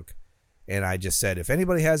Facebook, and I just said, if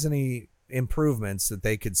anybody has any improvements that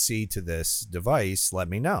they could see to this device, let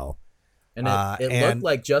me know. And it looked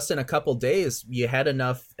like just in a couple days you had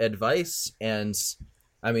enough advice. And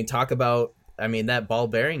I mean, talk about, that ball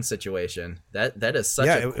bearing situation. That is such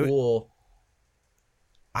a cool.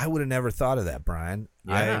 I would have never thought of that, Brian.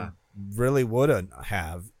 Yeah. I really wouldn't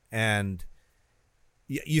have. And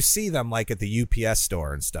you see them like at the UPS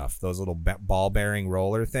store and stuff, those little ball bearing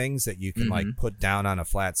roller things that you can like put down on a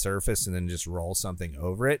flat surface and then just roll something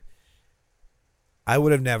over it. I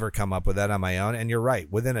would have never come up with that on my own. And you're right.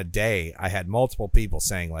 Within a day, I had multiple people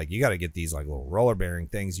saying, like, you got to get these like little roller bearing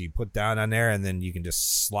things you put down on there and then you can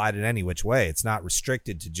just slide it any which way. It's not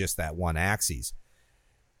restricted to just that one axis.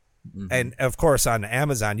 And of course, on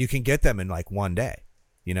Amazon, you can get them in like one day.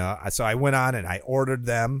 So I went on and I ordered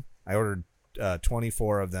them. I ordered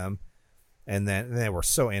 24 of them. And then they were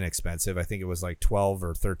so inexpensive. I think it was like $12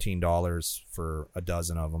 or $13 for a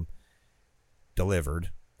dozen of them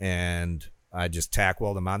delivered. And I just tack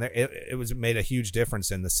weld them on there. It made a huge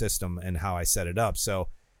difference in the system and how I set it up. So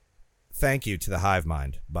thank you to the Hive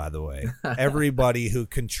Mind, by the way. Everybody who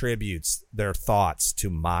contributes their thoughts to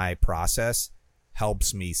my process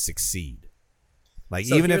helps me succeed. Like,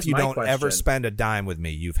 so even if you don't ever spend a dime with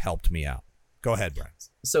me, you've helped me out. Go ahead, Brian.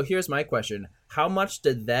 So here's my question. How much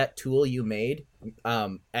did that tool you made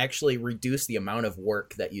actually reduce the amount of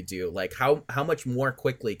work that you do? Like, how much more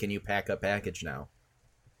quickly can you pack a package now?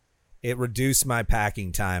 It reduced my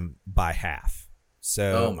packing time by half.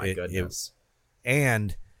 So oh my goodness.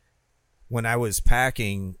 And when I was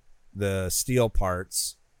packing the steel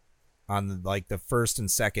parts on the first and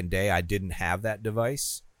second day, I didn't have that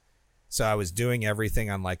device. So I was doing everything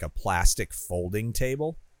on like a plastic folding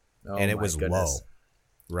table, and it was low.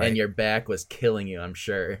 Right. And your back was killing you, I'm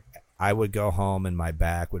sure. I would go home and my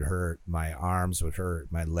back would hurt, my arms would hurt,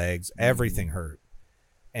 my legs, everything hurt.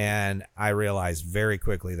 And I realized very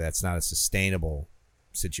quickly that's not a sustainable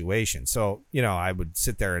situation. So, I would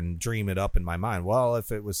sit there and dream it up in my mind. Well,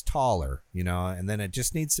 if it was taller, and then it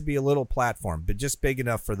just needs to be a little platform, but just big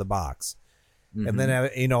enough for the box. And then,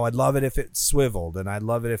 I'd love it if it swiveled, and I'd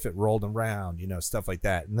love it if it rolled around, stuff like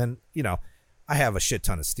that. And then, I have a shit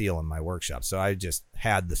ton of steel in my workshop, so I just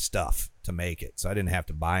had the stuff to make it. So I didn't have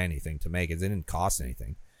to buy anything to make it. It didn't cost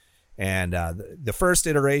anything. And the first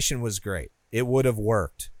iteration was great. It would have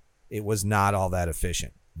worked. It was not all that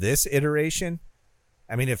efficient. This iteration,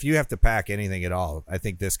 if you have to pack anything at all, I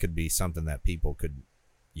think this could be something that people could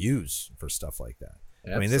use for stuff like that.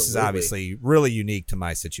 I mean, this is obviously really unique to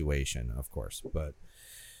my situation, of course, but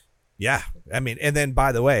yeah, I mean, and then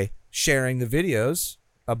by the way, sharing the videos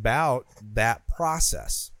about that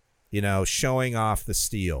process, you know, showing off the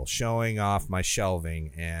steel, showing off my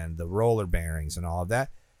shelving and the roller bearings and all of that,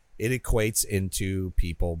 it equates into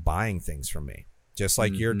people buying things from me. Just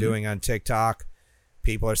like you're doing on TikTok,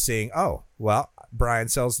 people are seeing, oh, well, Brian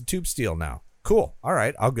sells the tube steel now. Cool. All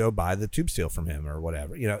right, I'll go buy the tube steel from him or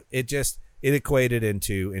whatever. You know, it equated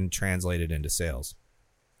into and translated into sales,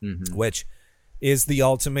 which is the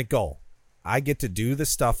ultimate goal. I get to do the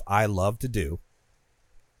stuff I love to do,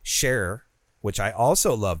 share, which I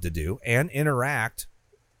also love to do, and interact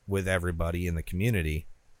with everybody in the community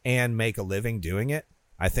and make a living doing it.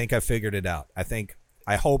 I think I figured it out.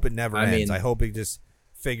 I hope it never ends. I hope it just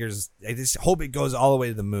I just hope it goes all the way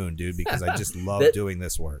to the moon, dude, because I just love doing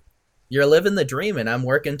this work. You're living the dream, and I'm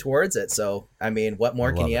working towards it. So, I mean, what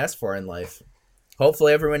more can you ask for in life?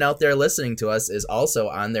 Hopefully everyone out there listening to us is also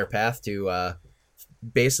on their path to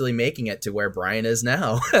basically making it to where Brian is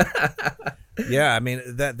now. Yeah, I mean,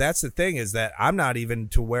 that's the thing, is that I'm not even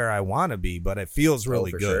to where I want to be, but it feels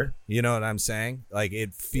really good. Sure. You know what I'm saying? Like,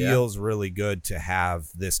 it feels really good to have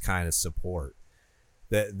this kind of support.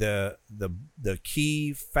 The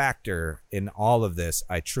key factor in all of this,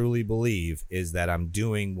 I truly believe, is that I'm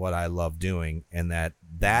doing what I love doing, and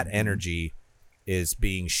that energy is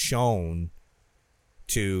being shown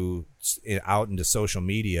out into social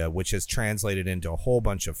media, which has translated into a whole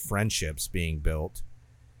bunch of friendships being built.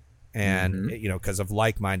 And, you know, because of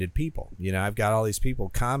like-minded people, you know, I've got all these people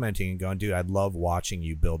commenting and going, dude, I'd love watching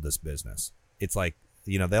you build this business. It's like,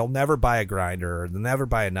 you know, they'll never buy a grinder or they'll never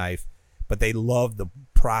buy a knife, but they love the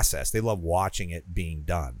process. They love watching it being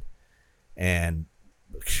done. And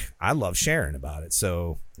I love sharing about it.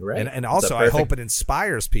 So, and also I hope it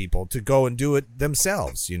inspires people to go and do it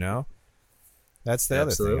themselves, you know? That's the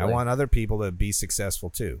other thing. I want other people to be successful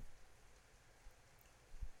too.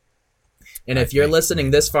 And if you're listening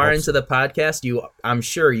this far into the podcast, I'm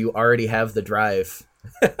sure you already have the drive.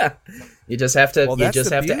 You just have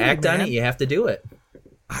to act on it. You have to do it.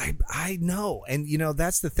 I know. And you know,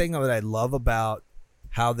 that's the thing that I love about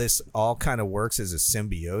how this all kind of works as a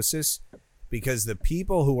symbiosis, because the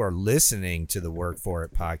people who are listening to the Work For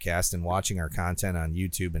It podcast and watching our content on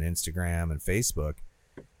YouTube and Instagram and Facebook,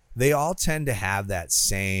 they all tend to have that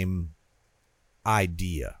same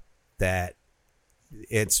idea that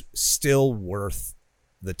it's still worth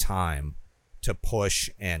the time to push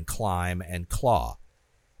and climb and claw.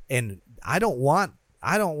 And I don't want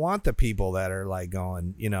the people that are like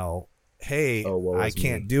going, you know, hey, I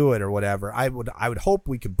can't do it or whatever. I would hope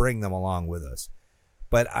we could bring them along with us.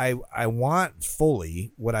 But I want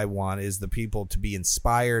fully, what I want is the people to be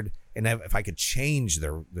inspired, and if I could change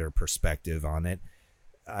their perspective on it,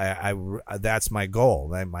 I that's my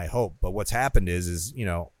goal, my hope. But what's happened is, you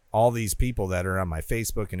know, all these people that are on my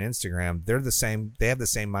Facebook and Instagram, they have the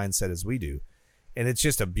same mindset as we do. And it's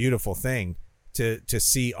just a beautiful thing to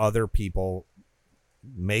see other people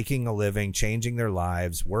making a living, changing their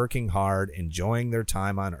lives, working hard, enjoying their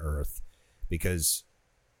time on Earth. Because,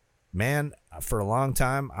 man, for a long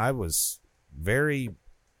time, I was very,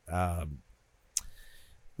 there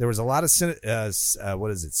was a lot of,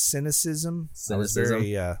 cynicism?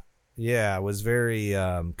 Cynicism. I was very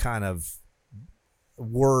kind of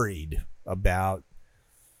worried about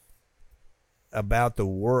the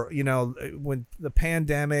world, you know, when the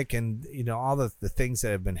pandemic and, you know, all the things that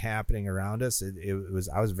have been happening around us,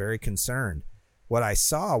 I was very concerned. What I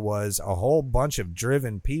saw was a whole bunch of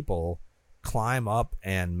driven people climb up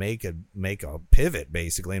and make a pivot,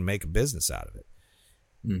 basically, and make a business out of it.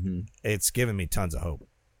 It's given me tons of hope.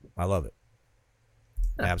 I love it.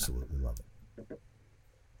 Absolutely love it.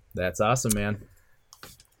 That's awesome, man.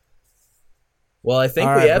 Well, I think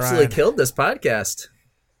we absolutely killed this podcast.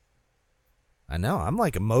 I know. I'm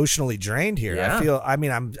like emotionally drained here. Yeah.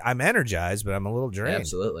 I'm energized, but I'm a little drained.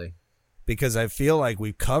 Absolutely. Because I feel like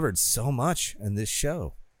we've covered so much in this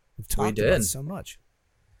show. We've talked about so much.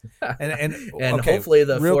 And okay, hopefully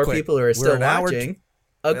the four people who are still watching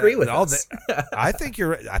agree with us. I think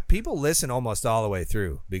people listen almost all the way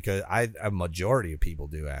through, because a majority of people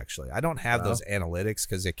do, actually. I don't have those analytics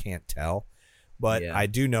because I can't tell. But I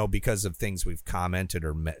do know, because of things we've commented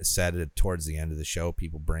or said it towards the end of the show,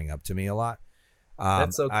 people bring up to me a lot.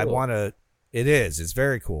 That's so cool. It's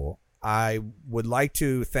very cool. I would like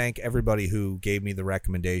to thank everybody who gave me the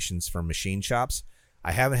recommendations for machine shops.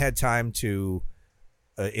 I haven't had time to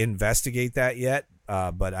investigate that yet,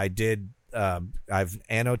 but I did. I've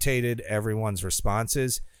annotated everyone's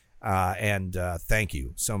responses, and thank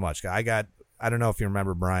you so much. I got I don't know if you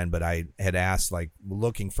remember, Brian, but I had asked, like,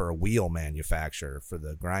 looking for a wheel manufacturer for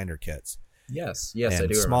the grinder kits. Yes, and I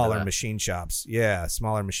do. Smaller machine shops. Yeah,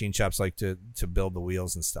 smaller machine shops like to build the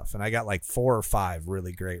wheels and stuff. And I got like 4 or 5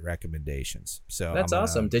 really great recommendations. So that's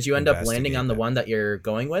awesome. Did you end up landing on the one that you're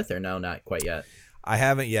going with, or no, not quite yet? I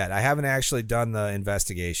haven't yet. I haven't actually done the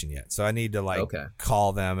investigation yet. So I need to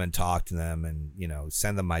call them and talk to them and,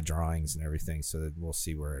 send them my drawings and everything so that we'll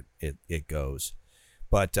see where it goes.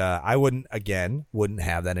 But I wouldn't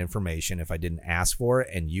have that information if I didn't ask for it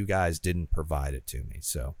and you guys didn't provide it to me.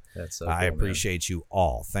 So, that's so I cool, appreciate you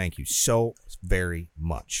all. Thank you so very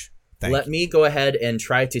much. Let me go ahead and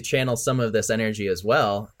try to channel some of this energy as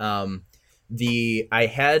well. I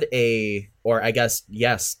had I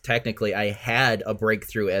had a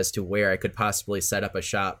breakthrough as to where I could possibly set up a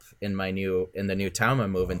shop in the new town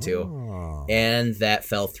I'm moving to, and that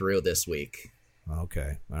fell through this week.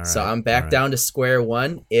 Okay. All right. So I'm back down to square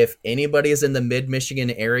one. If anybody is in the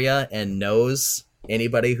mid-Michigan area and knows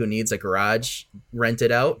anybody who needs a garage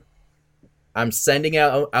rented out, I'm sending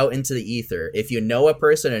out into the ether. If you know a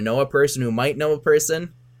person or know a person who might know a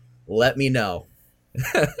person, let me know.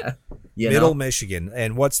 Middle Michigan.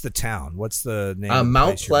 And what's the town? What's the name?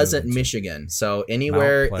 Mount Pleasant, Michigan. So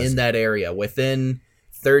anywhere in that area within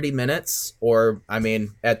 30 minutes, or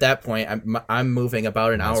at that point, I'm moving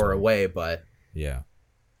about an hour away, but yeah,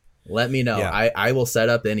 let me know. Yeah. I will set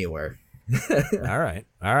up anywhere. All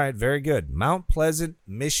right. Very good. Mount Pleasant,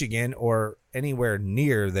 Michigan, or anywhere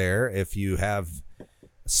near there. If you have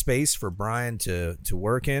space for Brian to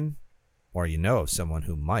work in, or of someone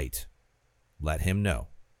who might, let him know.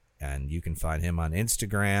 And you can find him on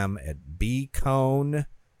Instagram at bcone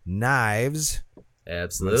knives.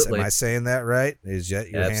 Absolutely. Am I saying that right? Is that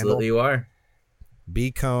your handle? Absolutely, you are.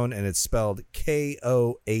 Bcone, and it's spelled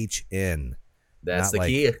Kohn. That's not the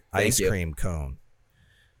key. Ice cream cone.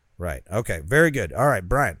 Right. Okay. Very good. All right,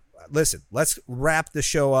 Brian. Listen, let's wrap the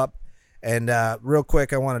show up. And real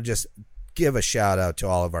quick, I want to just give a shout out to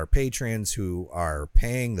all of our patrons who are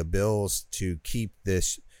paying the bills to keep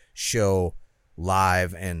this show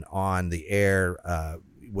live and on the air.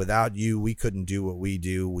 Without you, we couldn't do what we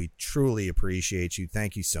do. We truly appreciate you.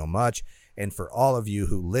 Thank you so much. And for all of you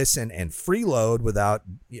who listen and freeload without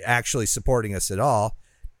actually supporting us at all,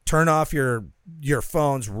 turn off your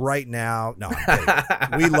phones right now. No, I'm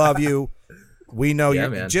kidding. We love you. We know you.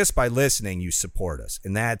 Man. Just by listening, you support us,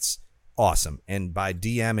 and that's awesome. And by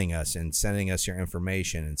DMing us and sending us your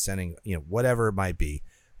information and sending whatever it might be,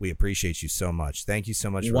 we appreciate you so much. Thank you so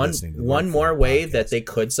much for listening. One more way that they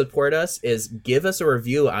could support us is give us a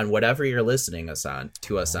review on whatever you're listening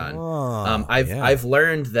to us on. I've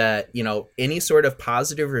learned that any sort of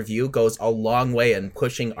positive review goes a long way in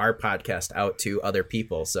pushing our podcast out to other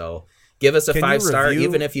people. So give us a 5-star,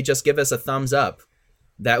 even if you just give us a thumbs up.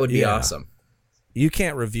 That would be awesome. You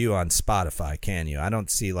can't review on Spotify, can you? I don't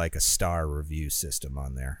see like a star review system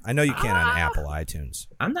on there. I know you can on Apple iTunes.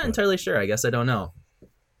 I'm not entirely sure. I guess I don't know.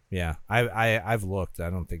 Yeah, I've looked. I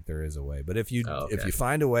don't think there is a way. But if you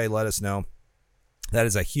find a way, let us know. That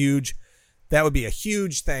would be a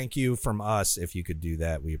huge thank you from us if you could do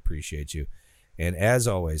that. We appreciate you. And as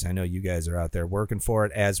always, I know you guys are out there working for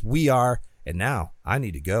it as we are. And now I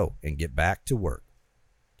need to go and get back to work.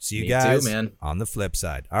 See you guys on the flip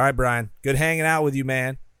side. All right, Brian. Good hanging out with you,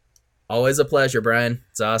 man. Always a pleasure, Brian.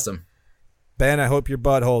 It's awesome. Ben, I hope your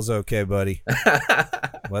butthole's okay, buddy.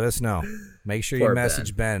 Let us know. Make sure you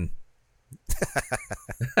message Ben.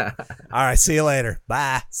 All right, see you later.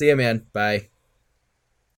 Bye. See you, man. Bye.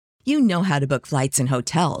 You know how to book flights and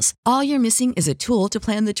hotels. All you're missing is a tool to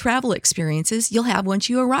plan the travel experiences you'll have once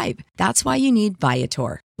you arrive. That's why you need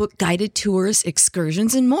Viator. Book guided tours,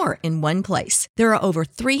 excursions, and more in one place. There are over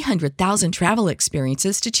 300,000 travel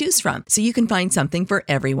experiences to choose from, so you can find something for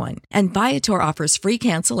everyone. And Viator offers free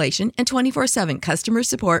cancellation and 24/7 customer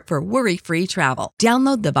support for worry-free travel.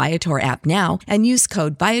 Download the Viator app now and use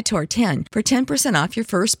code Viator10 for 10% off your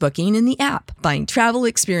first booking in the app. Find travel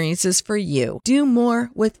experiences for you. Do more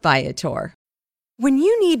with Viator. When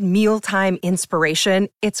you need mealtime inspiration,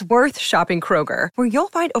 it's worth shopping Kroger, where you'll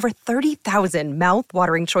find over 30,000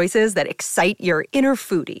 mouth-watering choices that excite your inner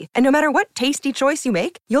foodie. And no matter what tasty choice you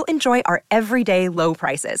make, you'll enjoy our everyday low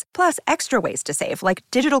prices, plus extra ways to save, like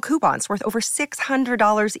digital coupons worth over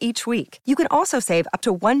 $600 each week. You can also save up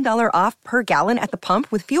to $1 off per gallon at the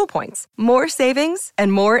pump with fuel points. More savings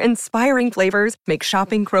and more inspiring flavors make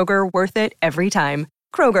shopping Kroger worth it every time.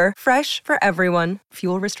 Kroger, fresh for everyone.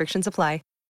 Fuel restrictions apply.